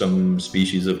is some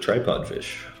species of tripod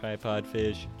fish. Tripod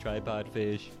fish.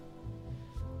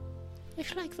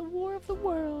 It's like the War of the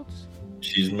Worlds.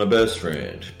 She's my best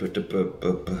friend. But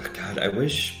God, I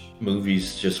wish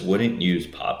movies just wouldn't use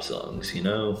pop songs, you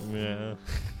know? Yeah.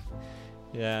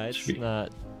 Yeah, it's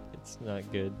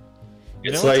not good.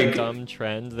 You It's know what's like a dumb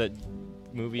trend that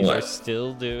movies are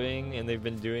still doing, and they've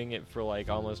been doing it for like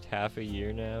almost half a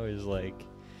year now, is like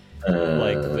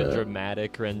the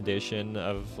dramatic rendition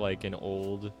of like an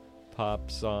old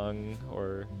pop song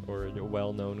or a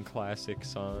well-known classic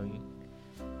song.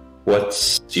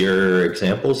 What's your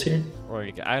examples here? Or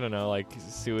I don't know, like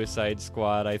Suicide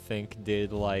Squad, I think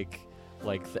did like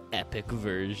the epic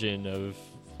version of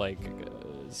like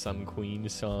some Queen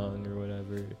song or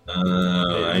whatever.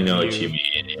 I know what you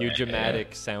mean. Your dramatic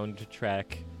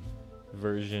soundtrack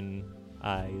version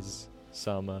eyes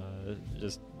some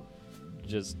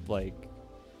just like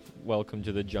Welcome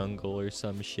to the Jungle or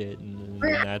some shit, and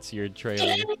that's your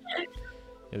trailer.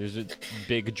 And there's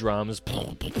big drums.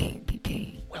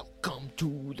 Welcome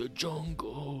to the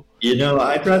jungle. You know,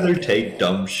 I'd rather take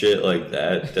dumb shit like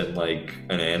that than like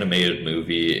an animated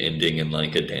movie ending in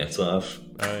like a dance off.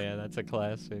 Oh yeah, that's a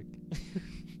classic.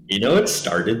 You know what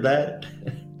started that?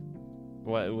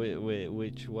 What?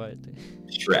 Which what?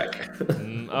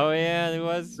 Shrek. Oh yeah, it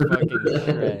was fucking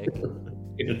Shrek.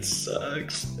 It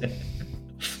sucks.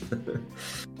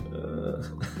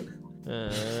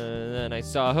 Then I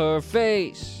saw her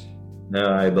face.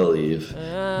 No, I believe.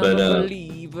 I'm But, a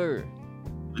believer.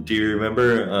 Do you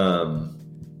remember?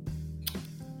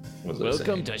 What was I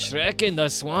Welcome saying? to Shrek in the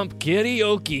Swamp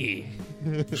karaoke.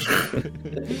 Do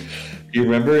you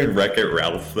remember in Wreck-It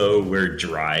Ralph though, where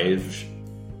Drive,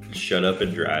 Shut Up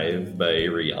and Drive by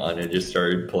Rihanna just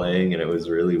started playing, and it was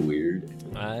really weird.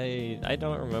 I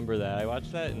don't remember that. I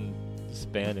watched that in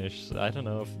Spanish. I don't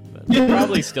know if they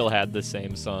probably still had the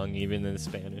same song even in the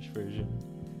Spanish version.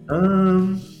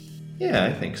 Yeah,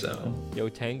 I think so. Yo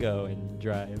Tango and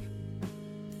Drive.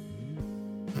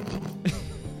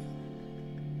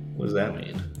 What does that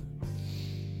mean?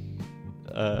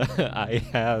 I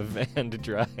have and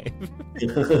drive.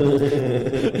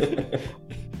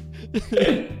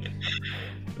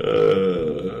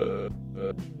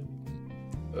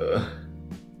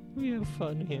 We have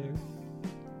fun here.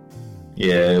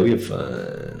 Yeah, we have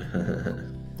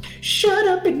fun. Shut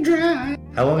up and drive.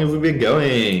 How long have we been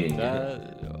going?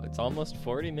 It's almost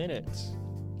 40 minutes.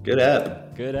 Good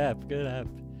app. Good app.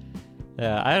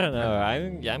 Yeah, I don't know.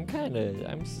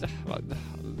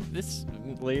 This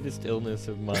latest illness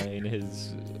of mine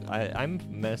is I'm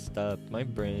messed up. My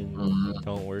brain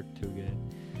don't work too good.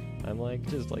 I'm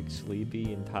just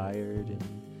sleepy and tired, and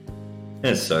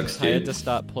It sucks, dude. I had to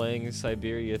stop playing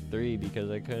Siberia 3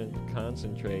 because I couldn't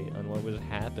concentrate on what was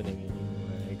happening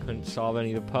anymore. I couldn't solve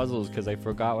any of the puzzles because I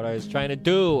forgot what I was trying to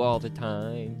do all the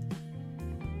time.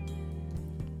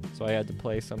 So I had to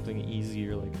play something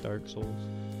easier like Dark Souls.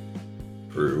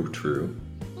 True.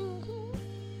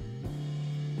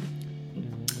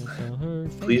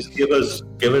 Please give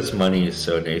us money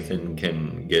so Nathan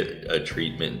can get a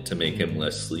treatment to make him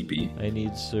less sleepy. I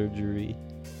need surgery.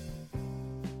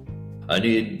 I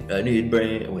need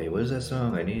brain. Wait, what is that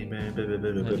song? I need brain.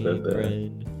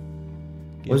 Brain.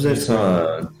 What's that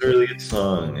song? It's a really good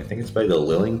song. I think it's by the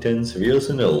Lillingtons. Have you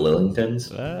listened to the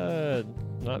Lillingtons?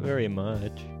 Not very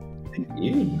much.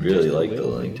 You really like the Just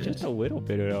Lillingtons. a little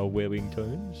bit of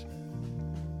Willingtons.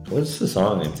 What's the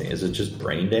song I'm thinking? Is it just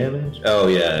Brain Damage? Oh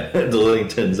yeah, the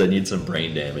Lillingtons. I need some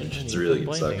brain damage. It's a really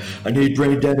good song. I need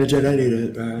brain damage and I need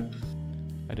it.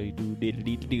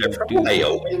 They're from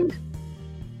Wyoming.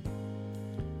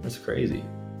 That's crazy.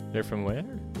 They're from where?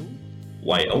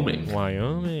 Wyoming.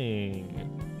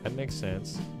 Wyoming. That makes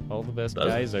sense. All the best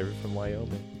guys are from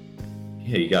Wyoming.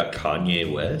 Yeah, you got Kanye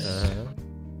West.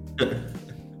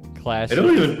 Classic. I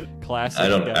don't even. Classic. I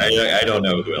don't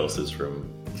know who else is from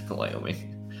Wyoming.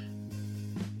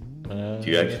 Do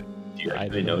you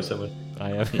actually know someone? I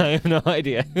have no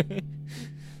idea.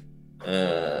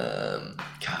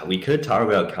 God, we could talk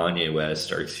about Kanye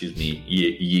West, or excuse me,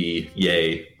 Ye.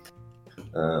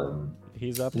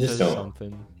 He's up to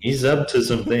something. He's up to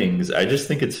some things. I just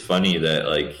think it's funny that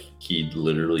like he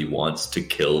literally wants to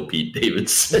kill Pete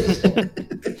Davidson.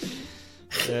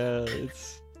 Yeah,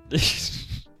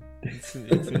 it's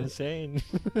insane.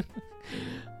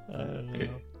 I don't know.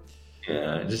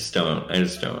 Yeah, I just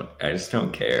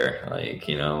don't care. Like,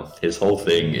 you know, his whole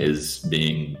thing is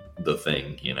being the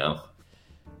thing, you know?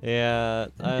 Yeah,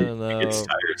 I don't know. It gets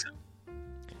tiresome.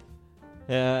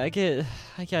 Yeah, I get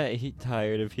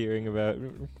tired of hearing about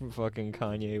fucking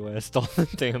Kanye West all the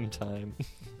damn time.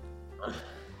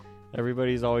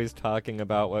 Everybody's always talking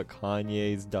about what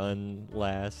Kanye's done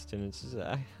last, and it's just,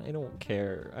 I don't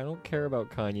care. I don't care about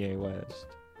Kanye West.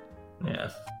 Yeah.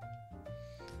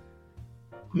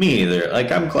 Me either.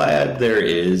 Like, I'm glad there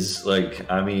is, like,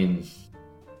 I'm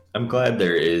glad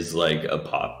there is, like, a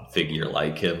pop figure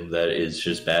like him that is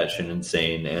just batshit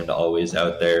insane and always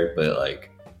out there, but,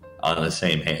 like, on the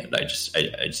same hand, I just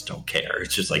don't care.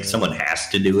 It's just, like, someone has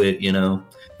to do it, you know?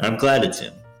 And I'm glad it's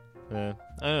him. Yeah,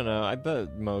 I don't know. I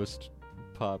bet most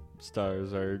pop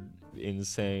stars are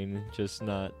insane, just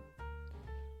not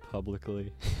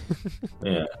publicly.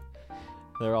 Yeah.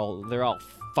 They're all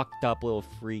fucked up little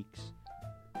freaks.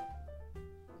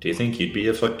 Do you think you'd be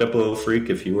a fucked up little freak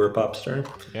if you were a pop star?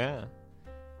 Yeah.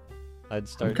 I'd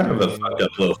start I'm kind of a fucked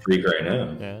up little freak right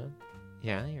now. Yeah?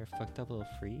 Yeah, you're a fucked up little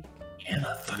freak? Yeah, I'm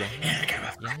a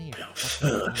fucking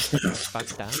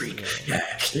fucked up freak.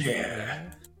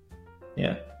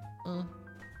 Yeah.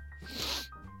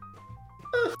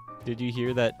 Did you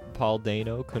hear that Paul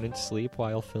Dano couldn't sleep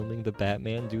while filming The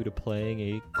Batman due to playing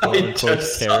a quote-unquote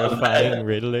terrifying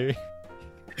Riddler?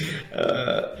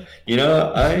 You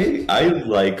know, I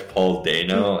like Paul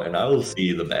Dano, and I will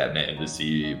see The Batman to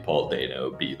see Paul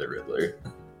Dano be the Riddler.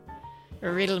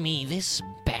 Riddle me this,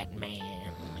 Batman.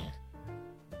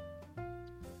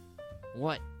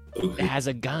 What has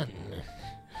a gun?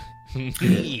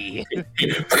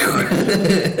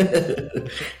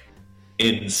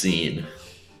 Insane.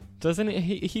 Doesn't it?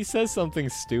 He says something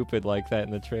stupid like that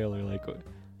in the trailer, like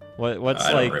what's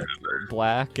like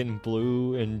black and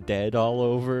blue and dead all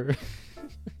over.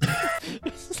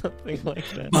 Something like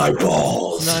that. My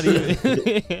balls. Not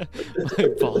even. My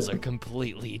balls are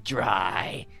completely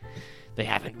dry. They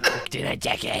haven't cooked in a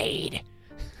decade.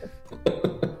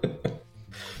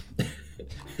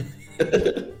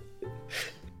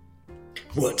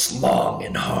 What's long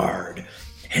and hard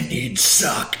and needs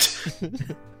sucked?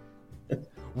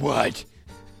 What?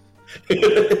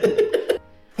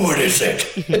 What is it?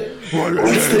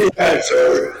 What's the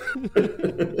answer?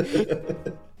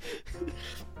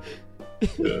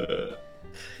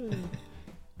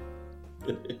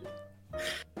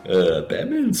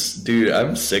 Batman's... Dude,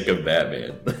 I'm sick of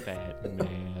Batman.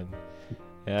 Batman.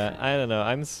 Yeah, I don't know.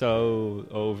 I'm so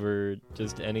over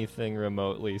just anything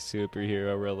remotely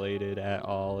superhero related at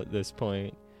all at this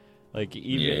point. Like,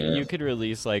 even you could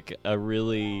release, like, a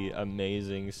really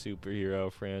amazing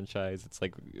superhero franchise. It's,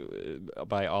 like,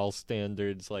 by all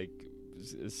standards, like,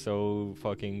 so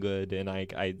fucking good, and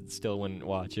I still wouldn't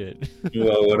watch it.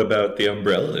 Well, what about the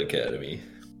Umbrella Academy?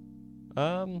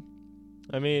 I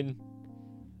mean,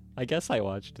 I guess I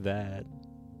watched that.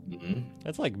 Mm-hmm.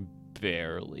 That's, like,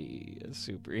 barely a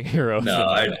superhero No, film.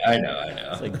 I know.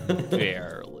 It's, like,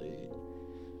 barely.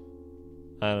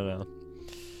 I don't know.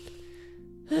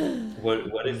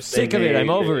 What if I'm sick of it. I'm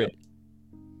over it.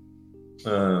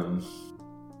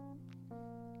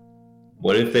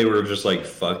 What if they were just like,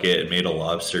 fuck it, and made a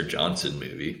Lobster Johnson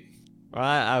movie?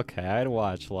 Okay, I'd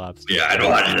watch Lobster. Yeah, I'd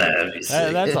watch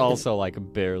that. That's also like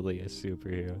barely a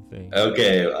superhero thing.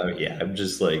 Okay, yeah, I'm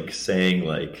just like saying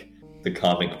like the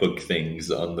comic book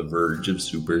things on the verge of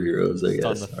superheroes, I guess.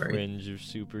 On the fringe of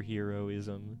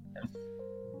superheroism.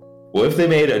 What if they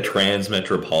made a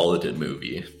Transmetropolitan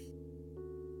movie?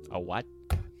 A what?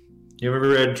 You ever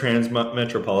read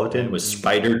Transmetropolitan with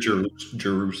Spider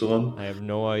Jerusalem? I have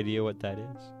no idea what that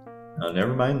is. Oh,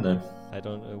 never mind then. I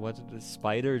don't know. What's it?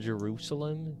 Spider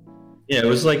Jerusalem? Yeah, it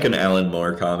was like an Alan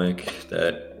Moore comic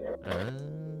that...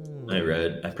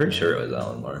 I'm pretty sure it was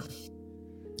Alan Moore.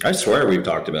 I swear we've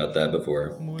talked about that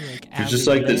before. More like He was just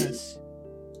like this.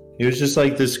 He was just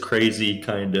like this crazy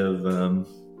kind of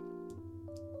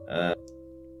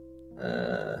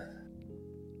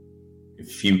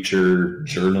future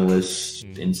journalist,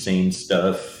 insane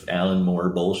stuff, Alan Moore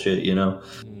bullshit, you know?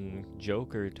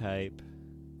 Joker type.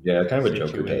 Yeah, kind of a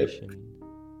Joker type.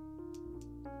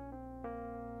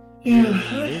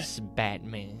 This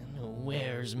Batman,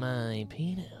 where's my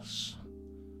penis?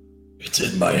 It's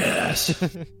in my ass.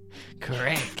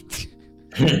 Correct.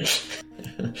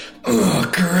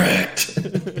 Correct.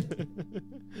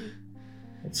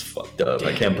 That's fucked up.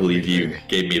 I can't believe you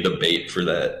gave me the bait for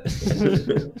that.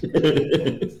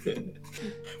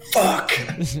 Fuck.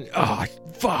 Oh,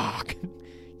 fuck.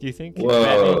 Do you think Whoa.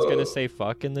 Batman's gonna say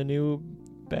fuck in the new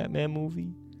Batman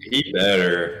movie? He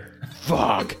better.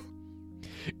 Fuck.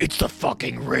 It's the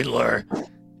fucking Riddler.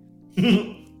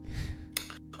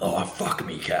 Oh, fuck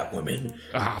me, Catwoman.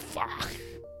 Ah, fuck.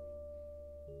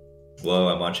 Whoa,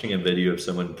 I'm watching a video of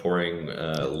someone pouring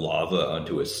lava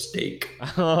onto a steak.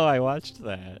 Oh, I watched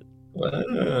that. Wow.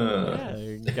 Yeah,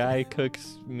 a guy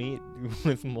cooks meat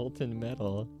with molten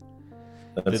metal.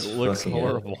 That's It looks fucking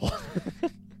horrible.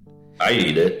 I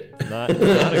eat it. not a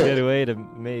good way to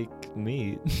make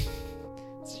meat.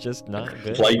 It's just not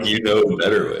good. Like you know a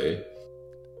better way.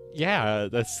 Yeah,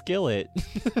 the skillet.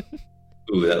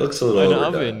 Ooh, that looks a little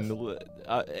An overdone. oven.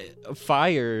 A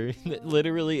fire.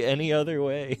 Literally any other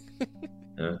way.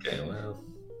 Okay, well.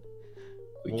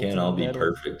 We Molten can't all be metal,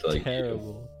 perfect like you.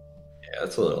 terrible. Yeah,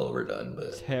 that's a little overdone,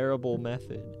 but Terrible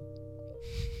method.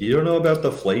 you don't know about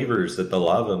the flavors that the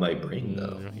lava might bring,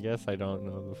 though. I guess I don't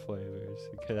know the flavors.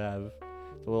 It could have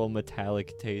the little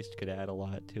metallic taste could add a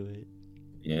lot to it.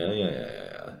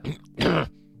 Yeah.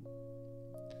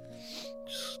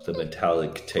 Just the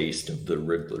metallic taste of the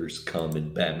Riddler's cum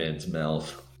in Batman's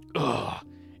mouth. Ugh,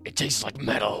 it tastes like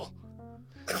metal.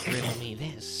 Riddle me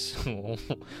this.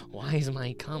 Why does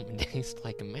my cum taste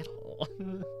like metal?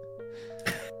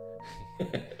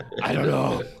 I don't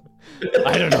know.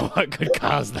 I don't know what could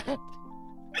cause that.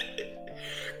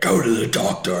 Go to the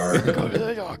doctor. Go to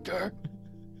the doctor.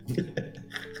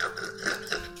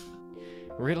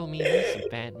 Riddle me this,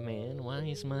 Batman. Why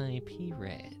is my pee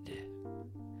red?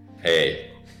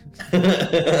 Hey.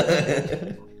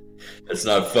 That's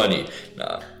not funny.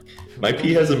 Nah. My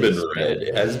pee hasn't been red.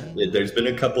 There's been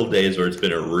a couple days where it's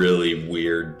been a really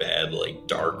weird, bad, like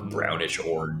dark brownish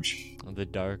orange. The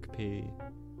dark pee.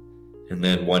 And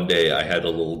then one day I had a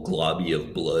little globby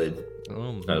of blood.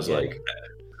 Oh, I was like,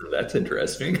 that's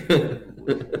interesting.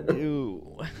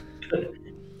 ew.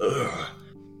 Ugh,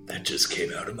 that just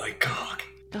came out of my cock.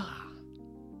 Ah.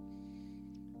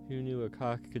 Who knew a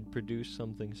cock could produce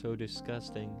something so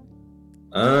disgusting?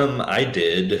 I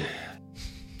did.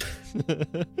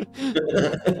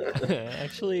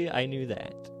 Actually, I knew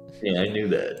that. Yeah, I knew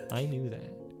that. I knew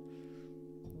that.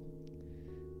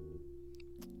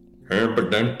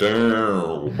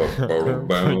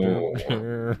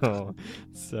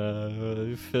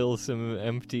 So, fill some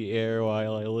empty air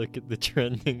while I look at the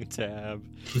trending tab.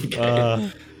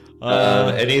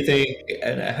 Anything?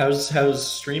 And how's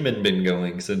streaming been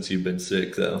going since you've been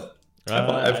sick, though?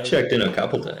 I've checked in a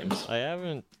couple times. I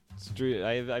haven't.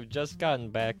 I've just gotten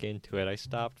back into it. I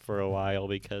stopped for a while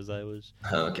because I was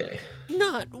Okay.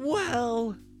 not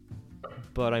well.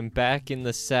 But I'm back in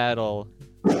the saddle.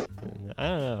 I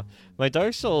don't know. My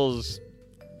Dark Souls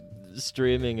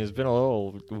streaming has been a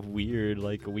little weird.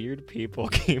 Like, weird people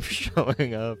keep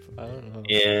showing up. I don't know.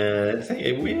 Yeah,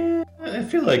 I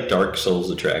feel like Dark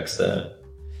Souls attracts that.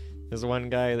 There's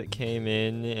one guy that came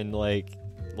in and my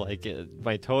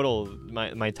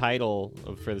title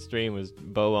for the stream was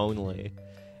bow only.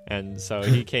 And so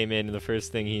he came in and the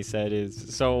first thing he said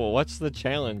is, "So what's the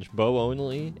challenge? Bow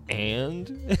only? And?"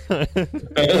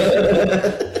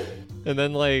 And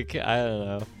then I don't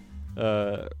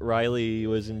know. Riley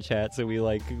was in chat, so we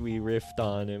riffed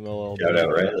on him a little bit. Shout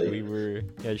out Riley.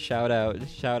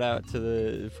 Shout out to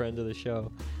the friend of the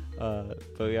show.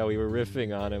 But yeah, we were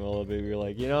riffing on him a little bit. We were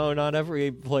like, not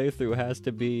every playthrough has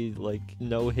to be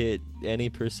no hit any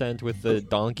percent with the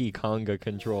Donkey Konga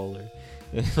controller.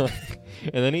 And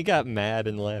then he got mad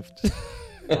and left.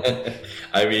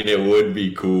 I mean, it would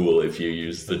be cool if you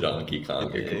used the Donkey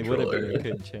Konga controller. It would have been a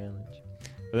good challenge.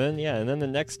 But then and then the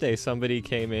next day somebody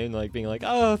came in being like,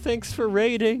 "Oh, thanks for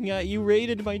raiding. You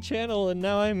raided my channel, and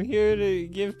now I'm here to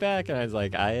give back." And I was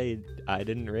like, "I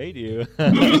didn't raid you. I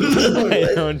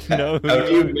don't know." How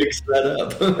do you mix that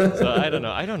up? So I don't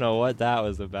know. I don't know what that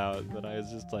was about, but I was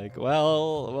just like,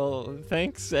 well,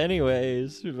 thanks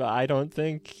anyways. I don't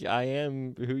think I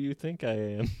am who you think I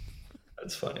am.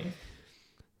 That's funny.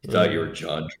 You thought you were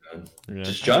JonTron. Yeah.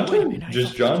 Just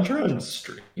JonTron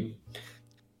stream.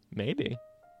 Maybe.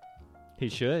 He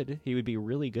should. He would be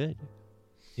really good.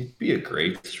 He'd be a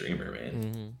great streamer, man.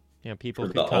 Mm-hmm. Yeah, people For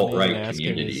could the come in alt-right and ask him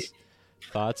community. his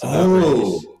thoughts about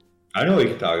race. I know what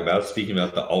we can talk about. Speaking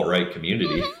about the alt-right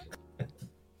community.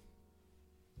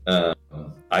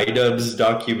 iDubbbz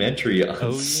documentary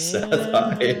on Seth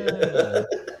Hyde.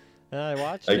 I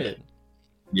watched it.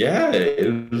 Yeah,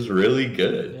 it was really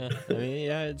good. Yeah, I mean,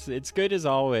 yeah, it's good as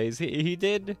always. He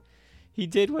did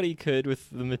what he could with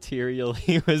the material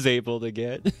he was able to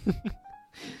get.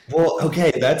 Well,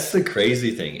 okay, that's the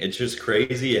crazy thing. It's just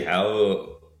crazy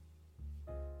how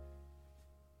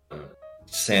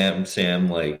Sam,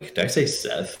 like, did I say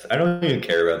Seth? I don't even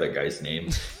care about that guy's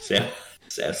name. Sam.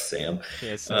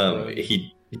 Yeah,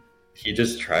 he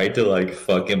just tried to like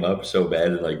fuck him up so bad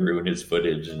and like ruin his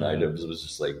footage, and iDubbbz was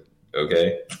just like,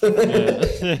 okay,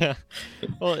 yeah.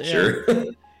 Well, yeah. Sure.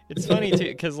 It's funny too,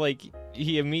 because like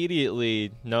he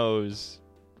immediately knows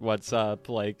what's up.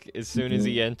 Like as soon as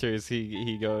he enters,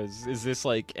 he goes, "Is this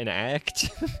like an act?"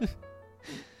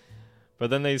 But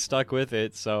then they stuck with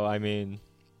it, so I mean,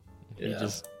 he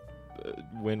just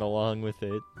went along with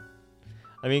it.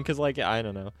 I mean, because like I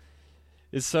don't know,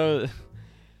 it's so.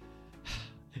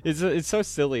 It's so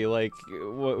silly, like,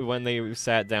 when they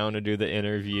sat down to do the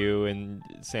interview and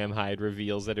Sam Hyde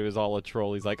reveals that it was all a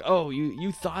troll. He's like, oh,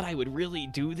 you thought I would really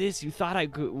do this? You thought I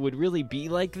would really be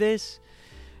like this?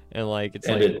 And, like, it's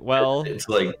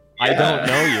like, I don't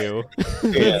know you.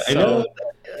 Yeah, so, I know.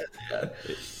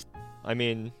 I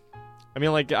mean,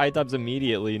 like, iDubbbz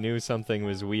immediately knew something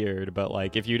was weird, but,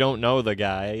 like, if you don't know the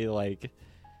guy, like,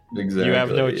 exactly, you have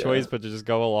no choice but to just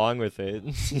go along with it,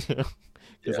 you know?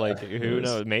 Because, like, who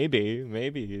knows?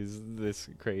 Maybe he's this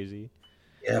crazy.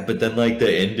 Yeah, but then, like,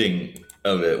 the ending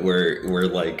of it where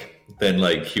like, then,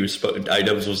 like,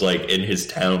 iDubbbz was, like, in his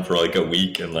town for, like, a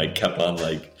week and, like, kept on,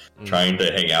 like, trying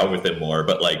to hang out with him more.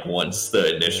 But, like, once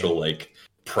the initial, like,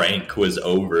 prank was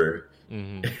over,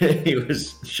 he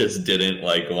just didn't,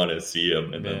 like, want to see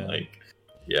him. And then, like,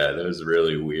 yeah, that was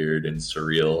really weird and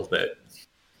surreal that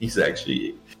he's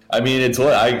actually... I mean, it's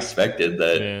what I expected.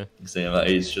 That Sam,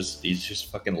 he's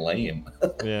just fucking lame.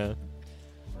 Yeah,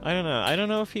 I don't know. I don't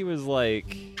know if he was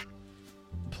like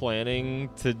planning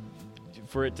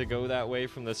for it to go that way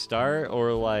from the start,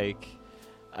 or like,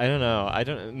 I don't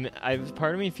know.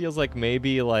 Part of me feels like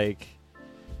maybe like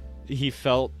he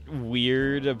felt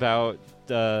weird about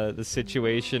the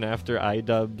situation after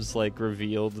iDubbbz like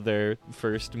revealed their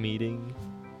first meeting.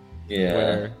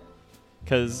 Yeah.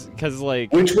 Cause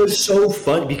like, which was so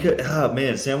fun because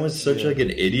man, Sam was such like an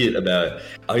idiot about it.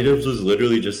 iDubbbz was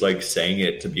literally just like saying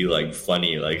it to be like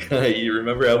funny. Like, you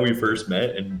remember how we first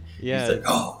met? And he's like,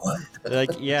 oh, what? Like,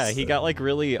 yeah, he got like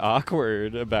really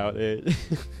awkward about it.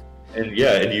 And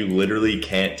you literally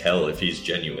can't tell if he's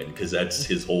genuine because that's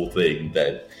his whole thing.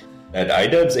 That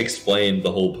iDubbbz explained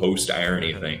the whole post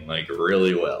irony thing like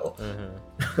really well.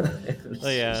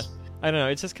 Yeah, I don't know.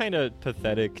 It's just kind of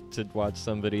pathetic to watch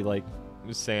somebody like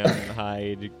Sam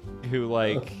Hyde, who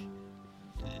like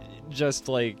just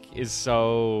like is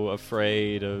so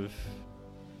afraid of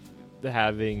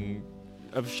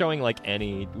showing like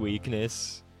any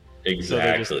weakness.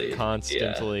 Exactly. So they're just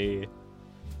constantly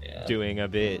doing a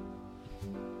bit.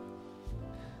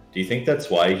 Do you think that's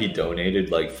why he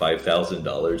donated like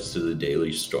 $5,000 to the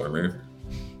Daily Stormer?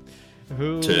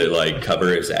 To like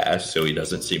cover his ass so he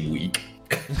doesn't seem weak?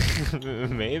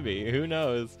 Maybe. Who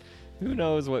knows? Who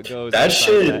knows what goes? That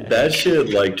shit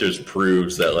like just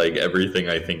proves that like everything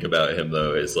I think about him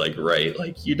though is like right.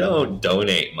 Like you don't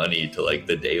donate money to like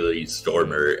the Daily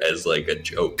Stormer as like a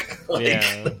joke. Like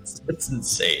that's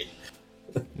insane.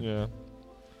 Yeah.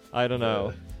 I don't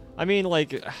know. I mean,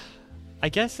 like, I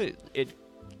guess it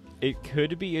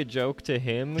could be a joke to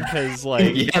him because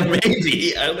like yeah,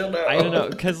 maybe. I don't know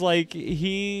because like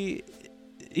he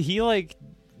like,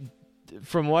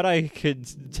 from what I could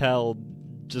tell,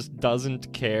 just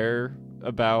doesn't care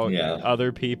about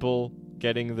other people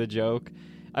getting the joke.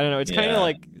 I don't know. It's kind of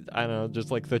like, I don't know,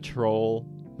 just like the troll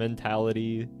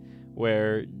mentality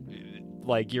where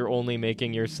like you're only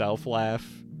making yourself laugh.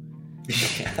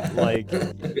 Like,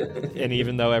 and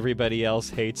even though everybody else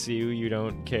hates you, you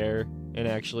don't care. And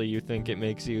actually you think it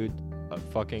makes you a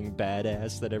fucking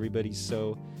badass that everybody's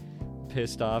so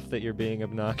pissed off that you're being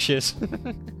obnoxious.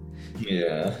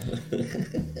 Yeah.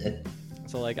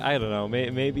 So, like, I don't know.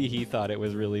 Maybe he thought it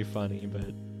was really funny,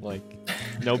 but, like,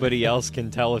 nobody else can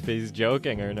tell if he's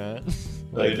joking or not.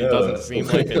 Like, it doesn't seem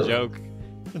like a joke.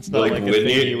 It's not like a thing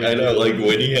he would do. Like,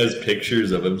 when he has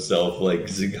pictures of himself, like,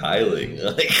 Zig-heiling.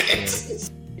 Like,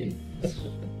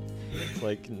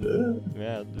 Like,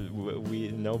 yeah,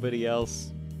 nobody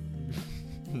else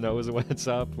knows what's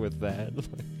up with that.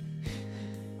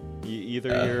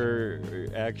 Either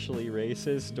you're actually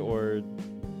racist or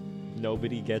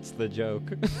nobody gets the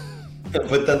joke.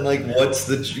 But then, like, what is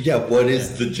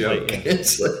the joke? Like,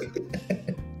 It's like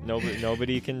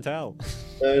nobody can tell.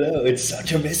 I know, it's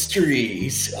such a mystery.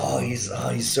 He's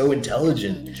so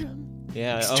intelligent.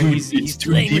 Yeah, He's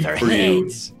too playing deep with our for you.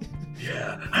 heads.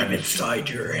 Yeah, I'm inside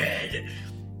your head.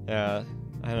 Yeah,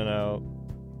 I don't know.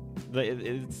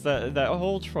 It's that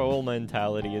whole troll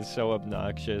mentality is so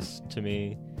obnoxious to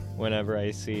me whenever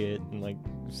I see it, and like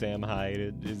Sam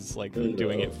Hyde is like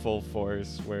doing it full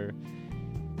force, where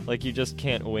like you just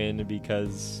can't win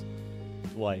because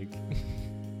like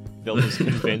they'll just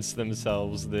convince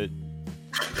themselves that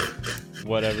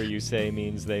whatever you say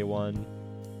means they won.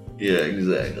 Yeah,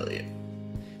 exactly.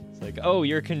 It's like, oh,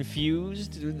 you're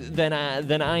confused? Then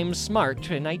I'm smart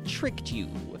and I tricked you.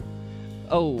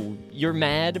 Oh, you're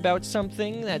mad about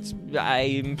something?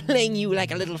 I'm playing you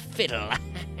like a little fiddle.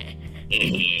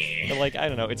 But like, I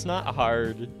don't know, it's not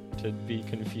hard to be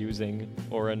confusing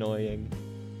or annoying.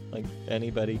 Like,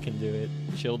 anybody can do it.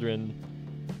 Children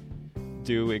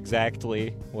do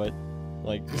exactly what,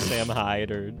 like, Sam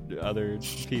Hyde or other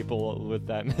people with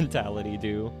that mentality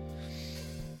do.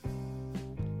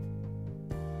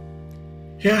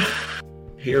 Yeah,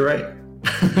 you're right.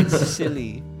 It's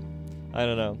silly. I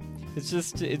don't know. It's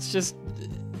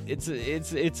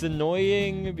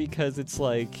annoying because it's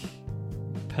like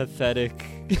pathetic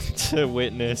to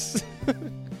witness.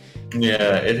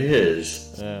 Yeah, it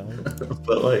is. Yeah.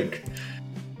 but like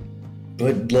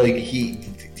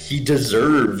he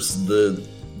deserves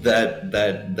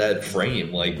that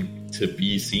frame, like, to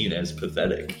be seen as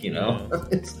pathetic, you know?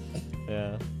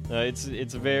 Yeah. No, it's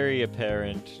very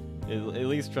apparent, at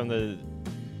least from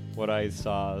what I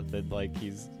saw, that like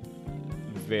he's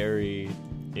a very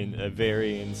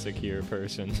insecure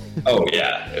person. Oh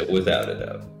yeah, without a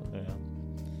doubt.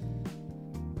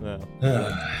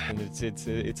 Yeah. And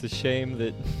it's a shame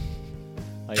that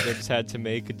I just had to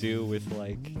make do with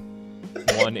like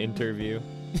one interview.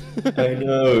 I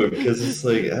know, because it's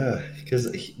like, because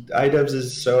iDubbbz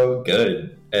is so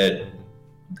good at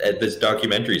this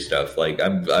documentary stuff. Like,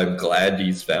 I'm glad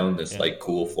he's found this like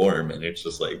cool form, and it's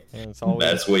just like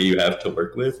that's what you have to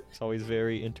work with. It's always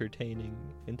very entertaining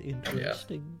and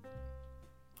interesting.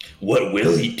 Yeah. What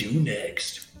will he do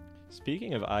next?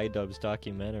 Speaking of iDubbbz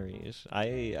documentaries,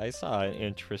 I saw an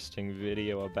interesting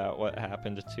video about what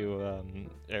happened to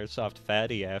Airsoft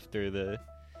Fatty after the.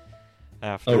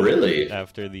 Oh really?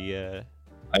 After the.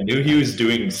 I knew he was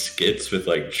doing skits with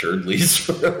like Churdleys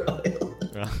for a while.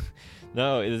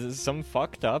 No, some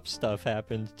fucked up stuff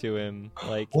happened to him.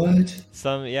 Like what?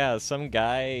 Some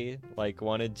guy like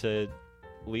wanted to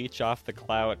leech off the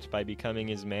clout by becoming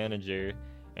his manager,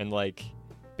 and like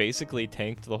basically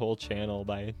tanked the whole channel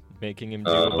by making him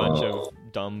do a bunch of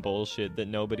dumb bullshit that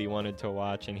nobody wanted to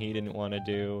watch and he didn't want to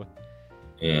do.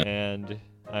 Yeah. And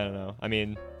I don't know. I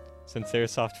mean, since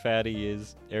Airsoft Fatty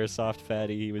is Airsoft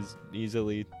Fatty, he was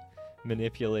easily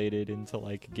manipulated into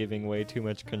like giving way too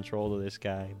much control to this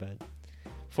guy, but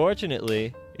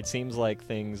fortunately, it seems like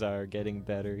things are getting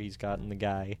better. He's gotten the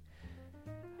guy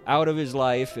out of his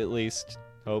life, at least,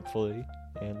 hopefully.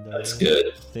 And that's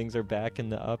good. Things are back in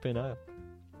the up and up.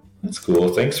 That's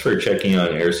cool. Thanks for checking on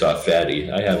Airsoft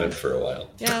Fatty. I haven't for a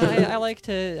while. Yeah, I like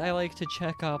to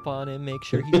check up on him, make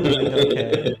sure he's doing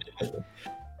okay.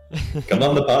 Come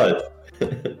on the pod.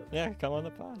 Yeah, come on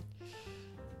the pod.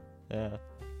 Yeah.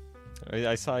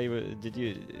 I saw you.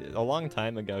 A long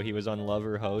time ago, he was on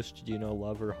Lover Host. Do you know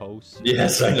Lover Host?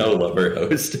 Yes, I know Lover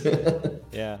Host.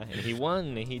 Yeah, and he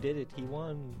won. He did it. He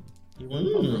won. He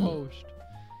won Lover Host.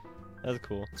 That's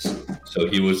cool. So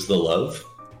he was the love?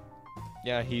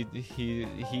 Yeah, he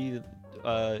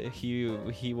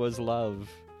was love.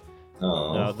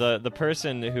 Oh. No, the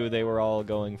person who they were all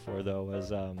going for though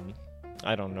was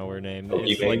I don't know her name.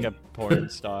 It's like a porn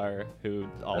star who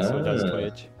also does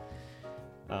Twitch.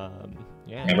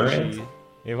 Yeah. Amaranth?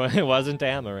 It wasn't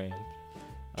Amaranth.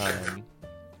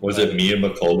 Was it Mia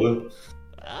Makolba?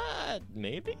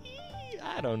 Maybe.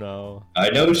 I don't know. I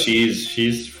know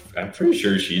I'm pretty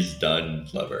sure she's done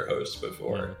Lover Host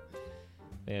before.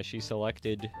 Yeah, she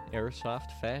selected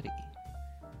Airsoft Fatty.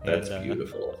 That's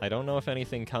beautiful. I don't know if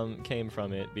anything came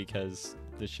from it because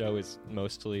the show is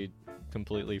mostly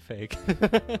completely fake.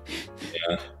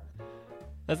 Yeah.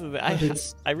 That's the thing.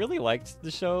 I really liked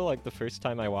the show like the first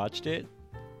time I watched it.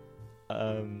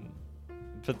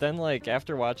 But then like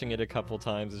after watching it a couple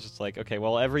times, it's just like, okay,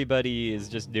 well everybody is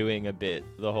just doing a bit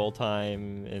the whole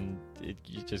time, and it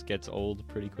just gets old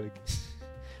pretty quick.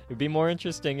 It'd be more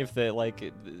interesting if they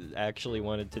like actually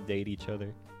wanted to date each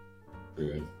other.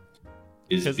 True.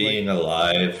 Is 'Cause, being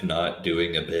alive not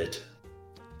doing a bit?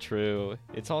 True.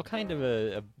 It's all kind of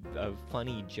a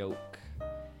funny joke.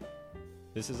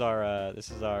 This is our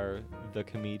the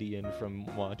comedian from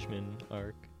Watchmen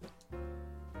arc.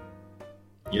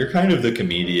 You're kind of the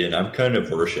comedian. I'm kind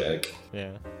of Rorschach.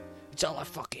 Yeah. It's all a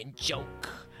fucking joke.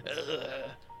 Ugh.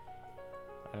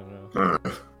 I don't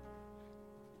know.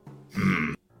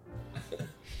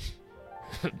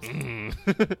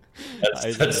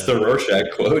 That's the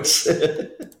Rorschach quotes.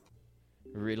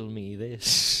 Riddle me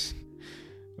this.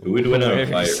 Who would win a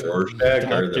fight, Rorschach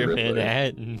or the Dr. Riddler?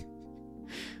 Manhattan.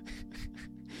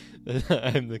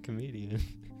 I'm the comedian.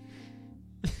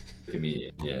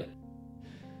 Comedian, yeah.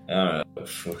 I don't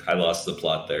know. I lost the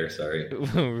plot there. Sorry.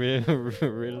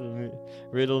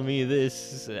 riddle me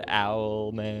this,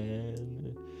 owl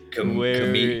man.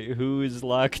 Comedian. Who is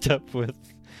locked up with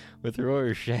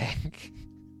Rorschach?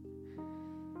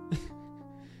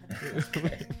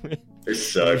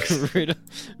 This sucks.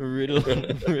 riddle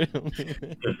me.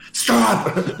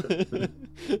 Stop!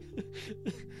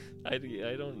 I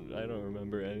don't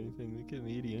remember anything the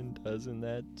comedian does in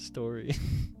that story.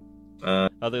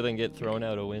 Other than get thrown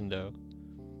out a window.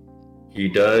 He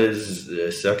does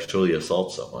sexually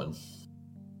assault someone.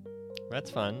 That's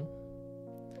fun.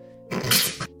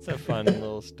 It's a fun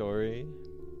little story.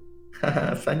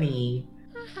 Funny.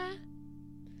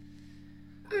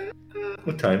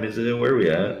 What time is it? Where are we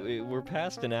at? We're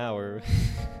past an hour.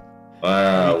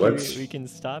 Wow, We can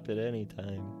stop at any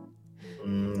time.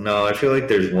 No, I feel like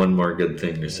there's one more good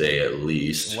thing to say at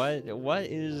least. What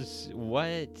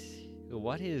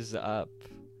is up,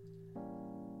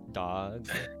 dog?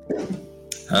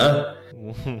 Huh?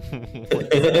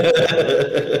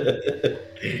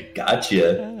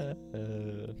 Gotcha.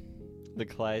 The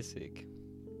classic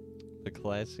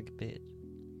bit.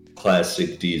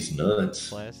 Classic D's nuts.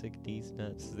 Classic D's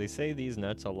nuts. They say these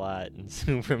nuts a lot, and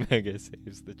Super Mega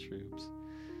saves the troops.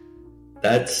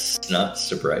 That's not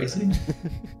surprising.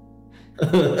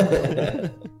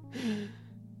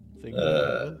 It's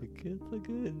a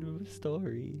good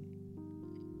story.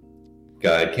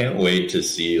 God, I can't wait to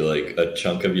see like a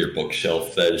chunk of your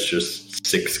bookshelf that is just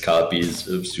 6 copies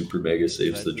of Super Mega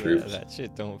Saves the Troops. That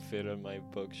shit don't fit on my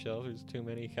bookshelf. There's too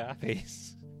many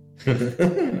copies.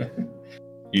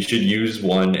 You should use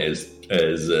one as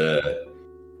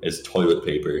toilet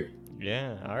paper.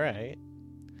 Yeah, all right.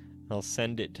 I'll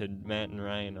send it to Matt and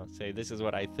Ryan. I'll say, this is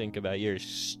what I think about your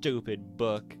stupid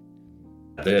book.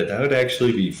 That would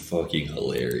actually be fucking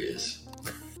hilarious.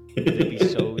 They'd be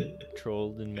so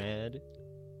trolled and mad.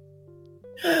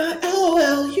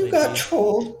 LOL, you got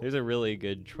trolled. There's a really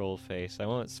good troll face. I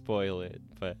won't spoil it,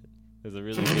 but there's a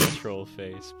really good troll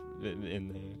face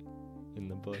in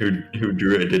the book. Who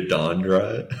drew it? Did Don draw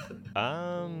it?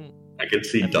 I could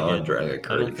see Don drawing a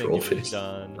curly troll face.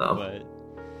 Don, Oh. but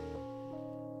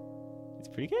it's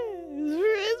pretty good.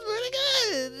 It's pretty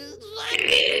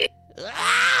good.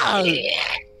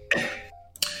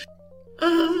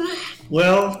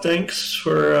 Well, thanks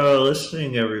for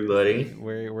listening, everybody.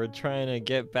 We're trying to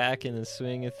get back in the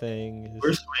swing of things.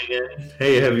 We're swinging.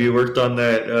 Hey, have you worked on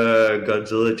that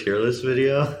Godzilla tier list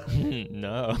video?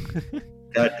 No.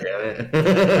 God damn it. I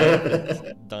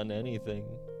haven't done anything.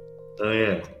 Oh,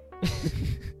 yeah.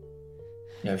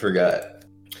 I forgot.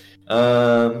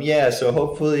 Yeah, so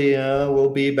hopefully we'll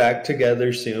be back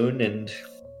together soon and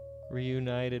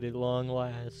Reunited at long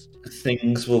last.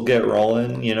 things will get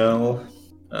rolling, you know.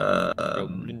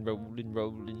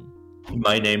 Rolling.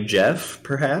 My name Jeff,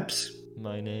 perhaps.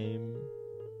 My name.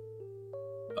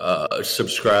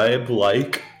 Subscribe,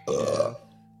 like,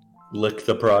 lick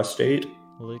the prostate.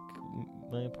 Lick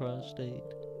my prostate.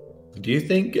 Do you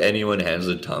think anyone has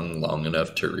a tongue long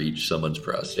enough to reach someone's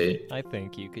prostate? I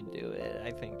think you could do it.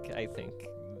 I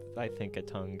think a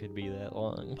tongue could be that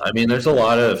long. I mean, there's a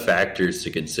lot of factors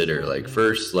to consider. Like,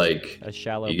 first, like, A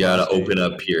shallow you gotta prostate. open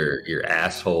up your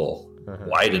asshole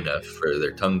wide enough for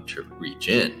their tongue to reach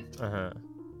in.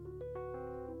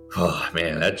 Oh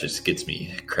man, that just gets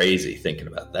me crazy thinking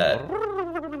about that.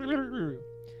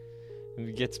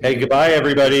 It gets Hey, me- goodbye,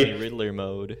 everybody. gets me Riddler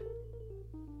mode.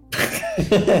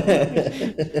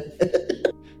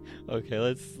 Okay,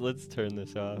 let's turn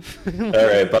this off. All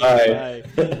right, bye.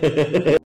 Bye.